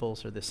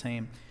principles are the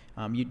same,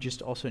 you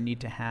just also need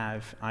to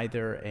have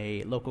either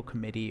a local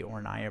committee or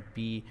an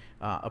IRB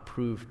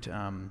approved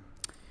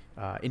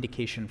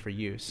indication for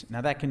use.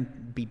 Now that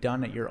can be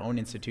done at your own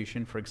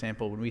institution. For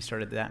example, when we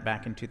started that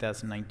back in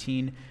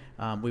 2019,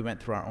 we went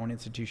through our own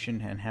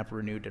institution and have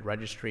renewed a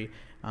registry.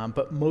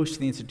 But most of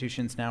the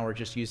institutions now are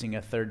just using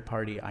a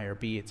third-party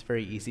IRB. It's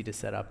very easy to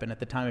set up, and at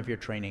the time of your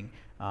training,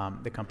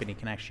 the company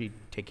can actually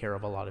take care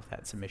of a lot of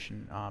that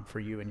submission for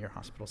you and your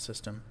hospital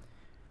system.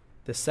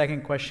 The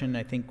second question,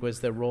 I think, was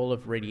the role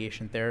of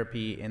radiation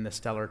therapy in the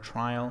STELLAR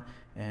trial,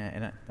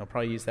 and I'll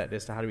probably use that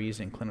as to how do we use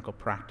it in clinical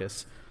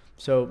practice.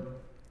 So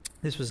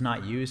this was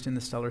not used in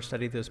the STELLAR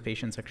study. Those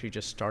patients actually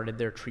just started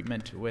their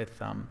treatment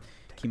with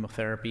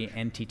chemotherapy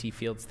and TT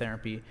Fields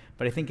therapy.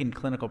 But I think in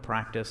clinical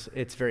practice,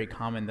 it's very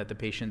common that the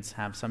patients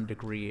have some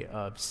degree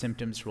of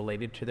symptoms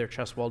related to their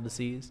chest wall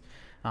disease.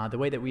 The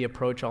way that we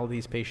approach all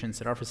these patients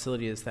at our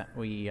facility is that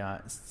we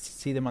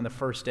see them on the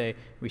first day,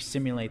 we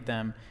simulate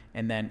them,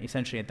 and then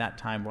essentially at that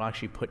time we'll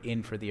actually put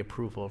in for the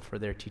approval for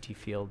their TT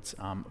Fields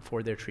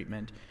for their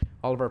treatment.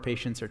 All of our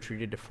patients are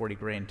treated to 40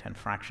 gray and 10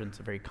 fractions,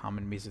 a very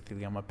common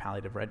mesothelioma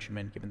palliative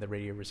regimen given the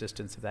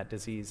radioresistance of that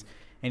disease.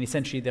 And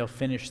essentially they'll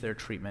finish their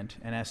treatment,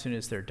 and as soon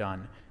as they're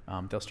done,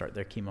 they'll start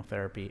their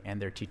chemotherapy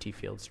and their TT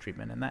Fields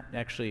treatment. And that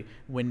actually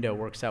window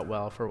works out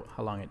well for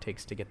how long it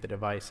takes to get the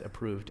device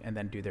approved and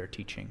then do their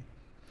teaching.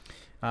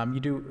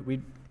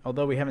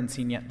 Although we haven't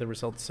seen yet the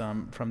results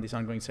from these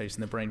ongoing studies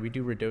in the brain, we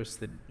do reduce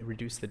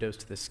the dose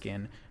to the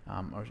skin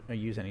or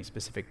use any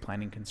specific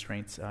planning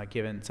constraints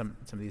given some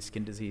of these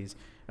skin disease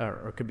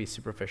or could be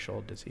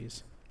superficial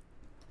disease.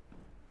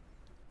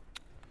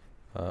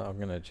 I'm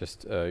going to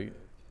just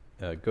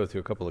go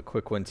through a couple of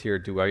quick ones here.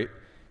 Do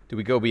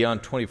we go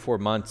beyond 24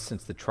 months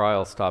since the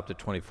trial stopped at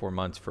 24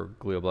 months for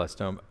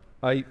glioblastoma?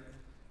 I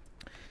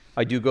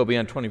do go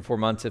beyond 24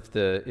 months if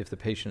the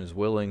patient is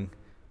willing.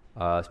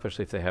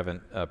 Especially if they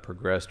haven't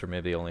progressed or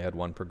maybe only had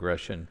one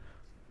progression.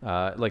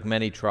 Like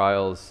many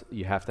trials,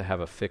 you have to have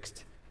a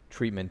fixed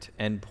treatment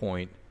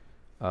endpoint,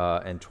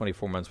 and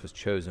 24 months was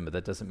chosen, but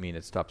that doesn't mean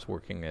it stops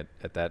working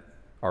at that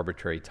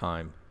arbitrary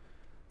time.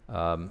 Is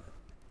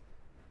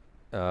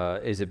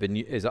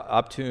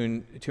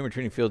Optune tumor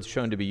treating fields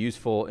shown to be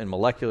useful in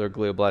molecular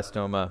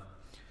glioblastoma?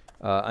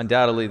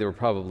 Undoubtedly, there were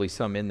probably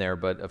some in there,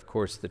 but of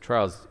course the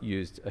trials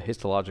used a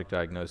histologic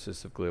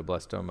diagnosis of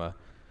glioblastoma.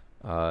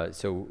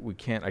 So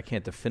I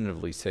can't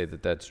definitively say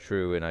that that's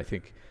true, and I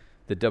think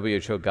the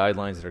WHO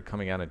guidelines that are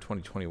coming out in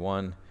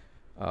 2021,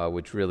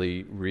 which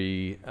really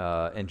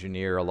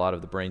re-engineer a lot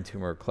of the brain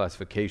tumor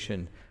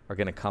classification, are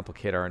going to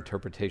complicate our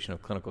interpretation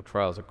of clinical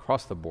trials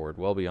across the board,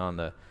 well beyond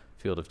the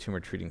field of tumor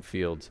treating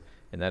fields,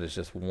 and that is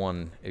just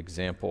one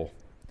example.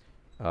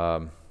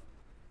 I'll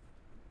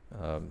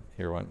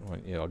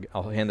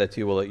hand that to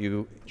you. We'll let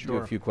you do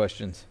a few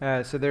questions.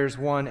 So there's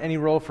one, any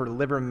role for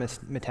liver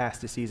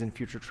metastases in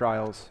future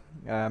trials?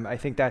 I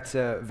think that's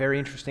a very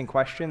interesting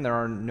question. There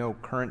are no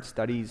current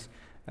studies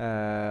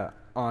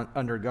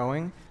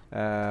undergoing.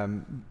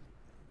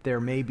 There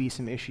may be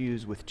some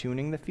issues with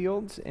tuning the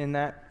fields in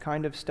that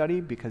kind of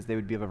study because they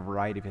would be of a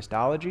variety of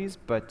histologies,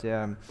 but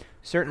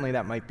certainly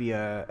that might be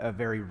a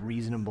very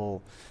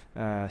reasonable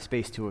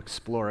space to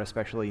explore,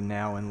 especially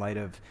now in light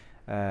of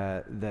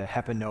the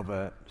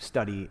HEPA-NOVA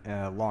study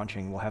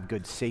launching. Will have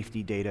good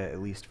safety data,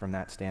 at least from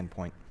that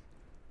standpoint.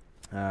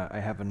 I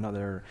have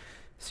another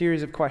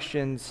series of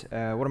questions.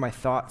 What are my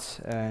thoughts,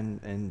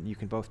 and you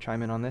can both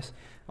chime in on this,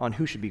 on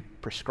who should be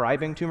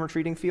prescribing tumor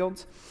treating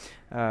fields?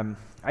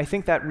 I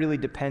think that really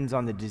depends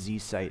on the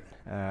disease site.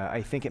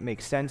 I think it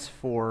makes sense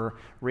for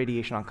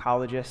radiation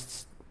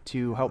oncologists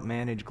to help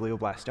manage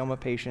glioblastoma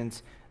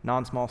patients,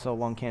 non-small cell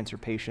lung cancer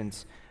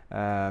patients,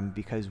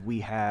 because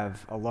we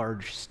have a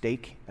large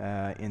stake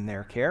in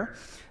their care.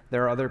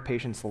 There are other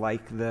patients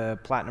like the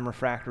platinum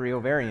refractory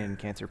ovarian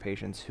cancer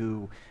patients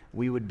who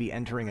we would be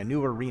entering a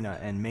new arena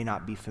and may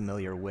not be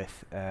familiar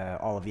with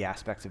all of the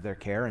aspects of their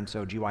care, and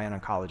so GYN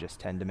oncologists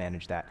tend to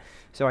manage that.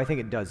 So I think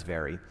it does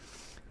vary.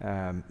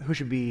 Who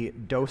should be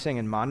dosing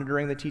and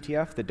monitoring the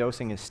TTF? The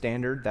dosing is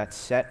standard. That's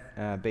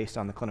set based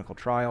on the clinical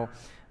trial.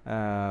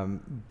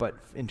 But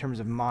in terms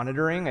of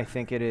monitoring, I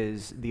think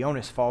the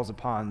onus falls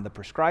upon the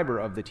prescriber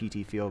of the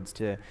TT fields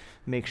to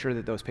make sure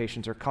that those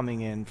patients are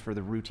coming in for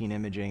the routine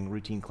imaging,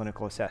 routine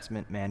clinical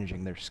assessment,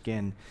 managing their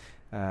skin,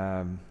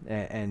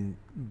 and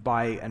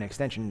by an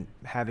extension,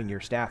 having your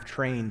staff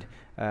trained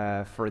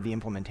for the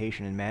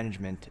implementation and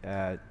management,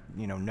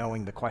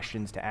 knowing the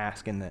questions to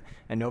ask, and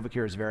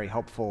Novocure is very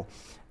helpful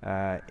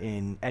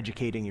in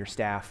educating your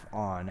staff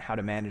on how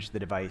to manage the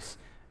device,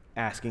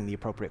 asking the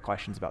appropriate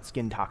questions about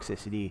skin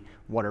toxicity,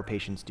 what are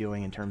patients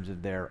doing in terms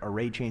of their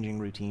array changing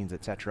routines,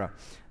 etc.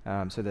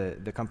 So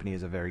the company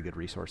is a very good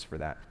resource for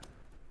that.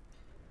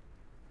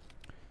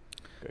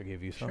 I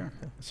gave you some. Sure.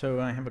 So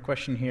I have a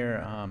question here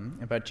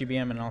about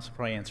GBM, and I'll also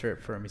probably answer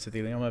it for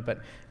mesothelioma,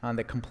 but on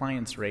the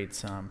compliance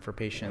rates for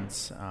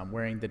patients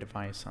wearing the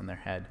device on their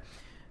head.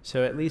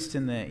 So at least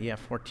in the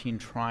EF14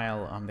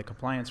 trial, the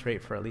compliance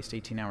rate for at least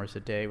 18 hours a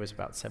day was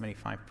about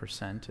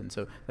 75%, and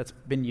so that's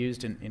been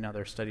used in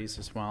other studies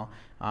as well.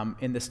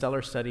 In the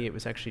Stellar study, it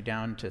was actually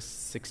down to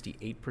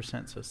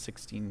 68%, so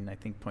 16, I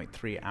think,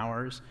 0.3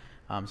 hours.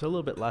 So a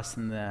little bit less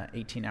than the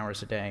 18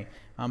 hours a day.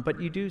 But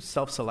you do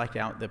self-select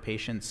out the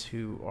patients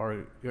who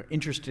are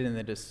interested in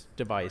the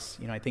device.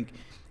 I think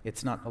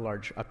it's not a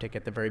large uptick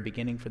at the very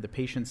beginning for the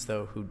patients,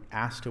 though, who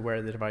ask to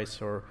wear the device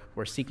or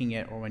are seeking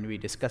it, or when we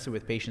discuss it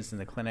with patients in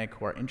the clinic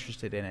who are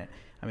interested in it.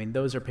 I mean,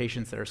 those are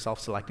patients that are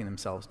self-selecting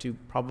themselves to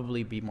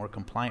probably be more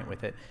compliant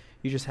with it.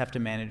 You just have to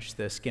manage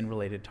the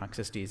skin-related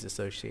toxicities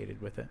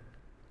associated with it.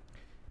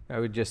 I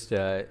would just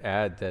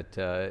add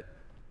that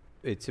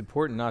it's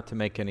important not to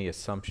make any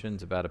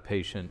assumptions about a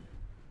patient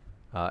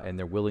and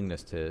their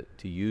willingness to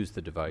use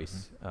the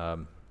device.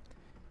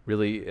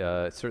 Really,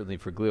 certainly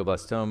for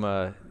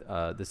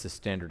glioblastoma, this is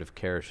standard of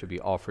care, should be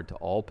offered to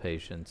all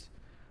patients.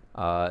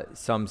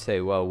 Some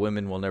say, well,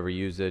 women will never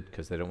use it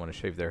because they don't want to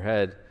shave their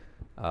head.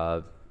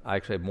 I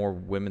actually have more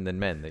women than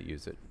men that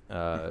use it.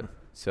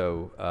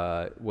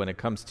 So when it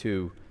comes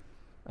to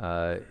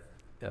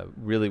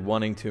really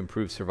wanting to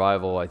improve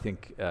survival, I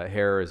think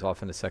hair is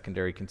often a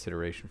secondary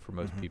consideration for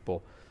most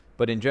people.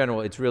 But in general,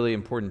 it's really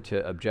important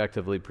to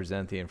objectively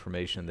present the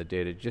information, the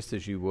data, just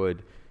as you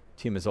would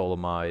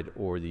temozolomide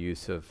or the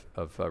use of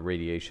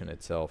radiation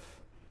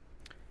itself.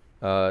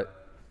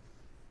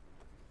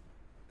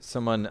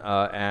 Someone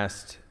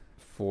asked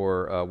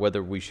for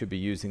whether we should be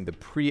using the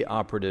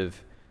preoperative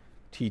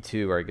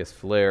T2, or I guess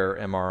FLAIR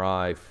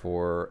MRI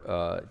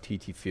for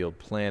TT field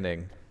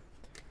planning.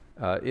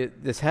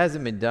 This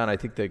hasn't been done. I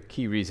think the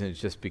key reason is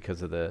just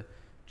because of the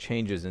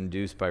changes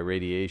induced by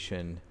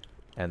radiation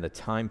and the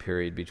time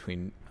period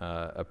between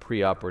a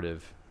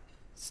preoperative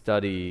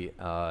study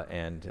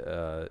and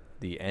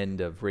the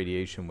end of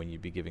radiation when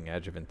you'd be giving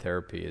adjuvant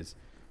therapy is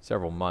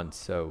several months.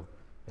 So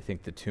I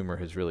think the tumor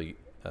has really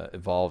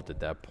evolved at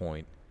that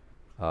point,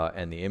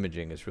 and the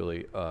imaging is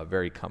really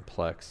very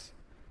complex.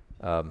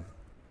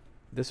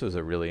 This was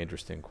a really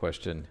interesting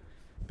question.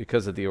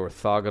 Because of the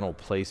orthogonal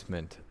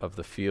placement of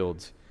the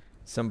fields,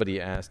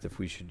 somebody asked if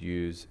we should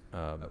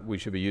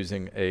be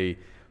using a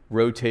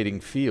rotating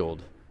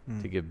field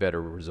to give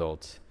better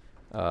results.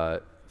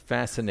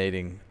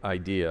 Fascinating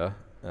idea,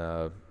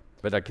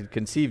 but I could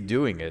conceive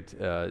doing it,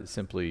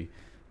 simply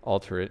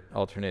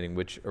alternating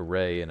which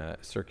array in a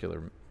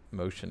circular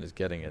motion is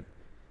getting it.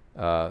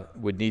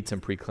 Would need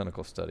some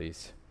preclinical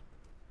studies.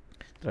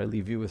 Did I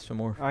leave you with some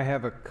more? I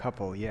have a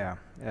couple, yeah.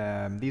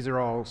 These are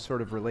all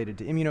sort of related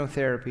to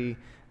immunotherapy.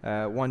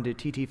 One, did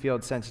TT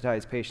field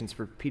sensitize patients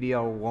for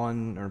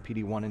PD-L1 or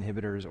PD-1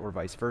 inhibitors or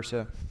vice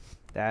versa?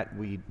 That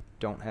we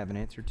don't have an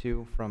answer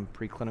to from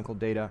preclinical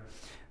data.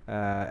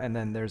 And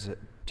then there's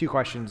two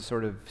questions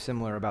sort of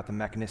similar about the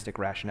mechanistic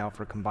rationale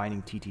for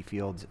combining TT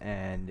fields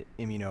and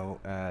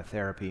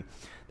immunotherapy.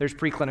 There's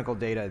preclinical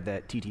data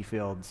that TT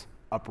fields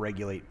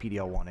upregulate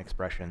PD-L1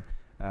 expression,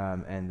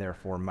 and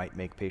therefore might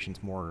make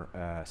patients more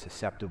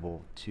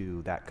susceptible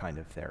to that kind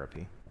of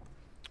therapy.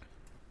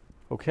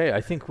 Okay,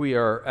 I think we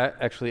are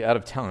actually out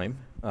of time,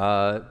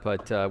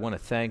 but I want to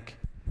thank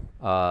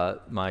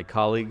my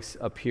colleagues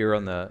up here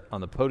on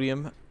the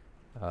podium.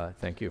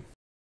 Thank you.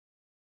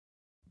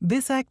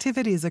 This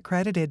activity is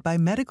accredited by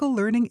Medical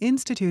Learning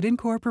Institute,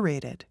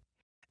 Incorporated.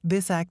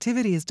 This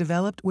activity is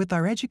developed with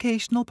our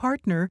educational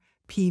partner,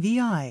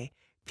 PVI,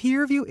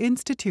 Peer Review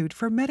Institute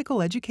for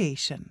Medical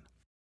Education.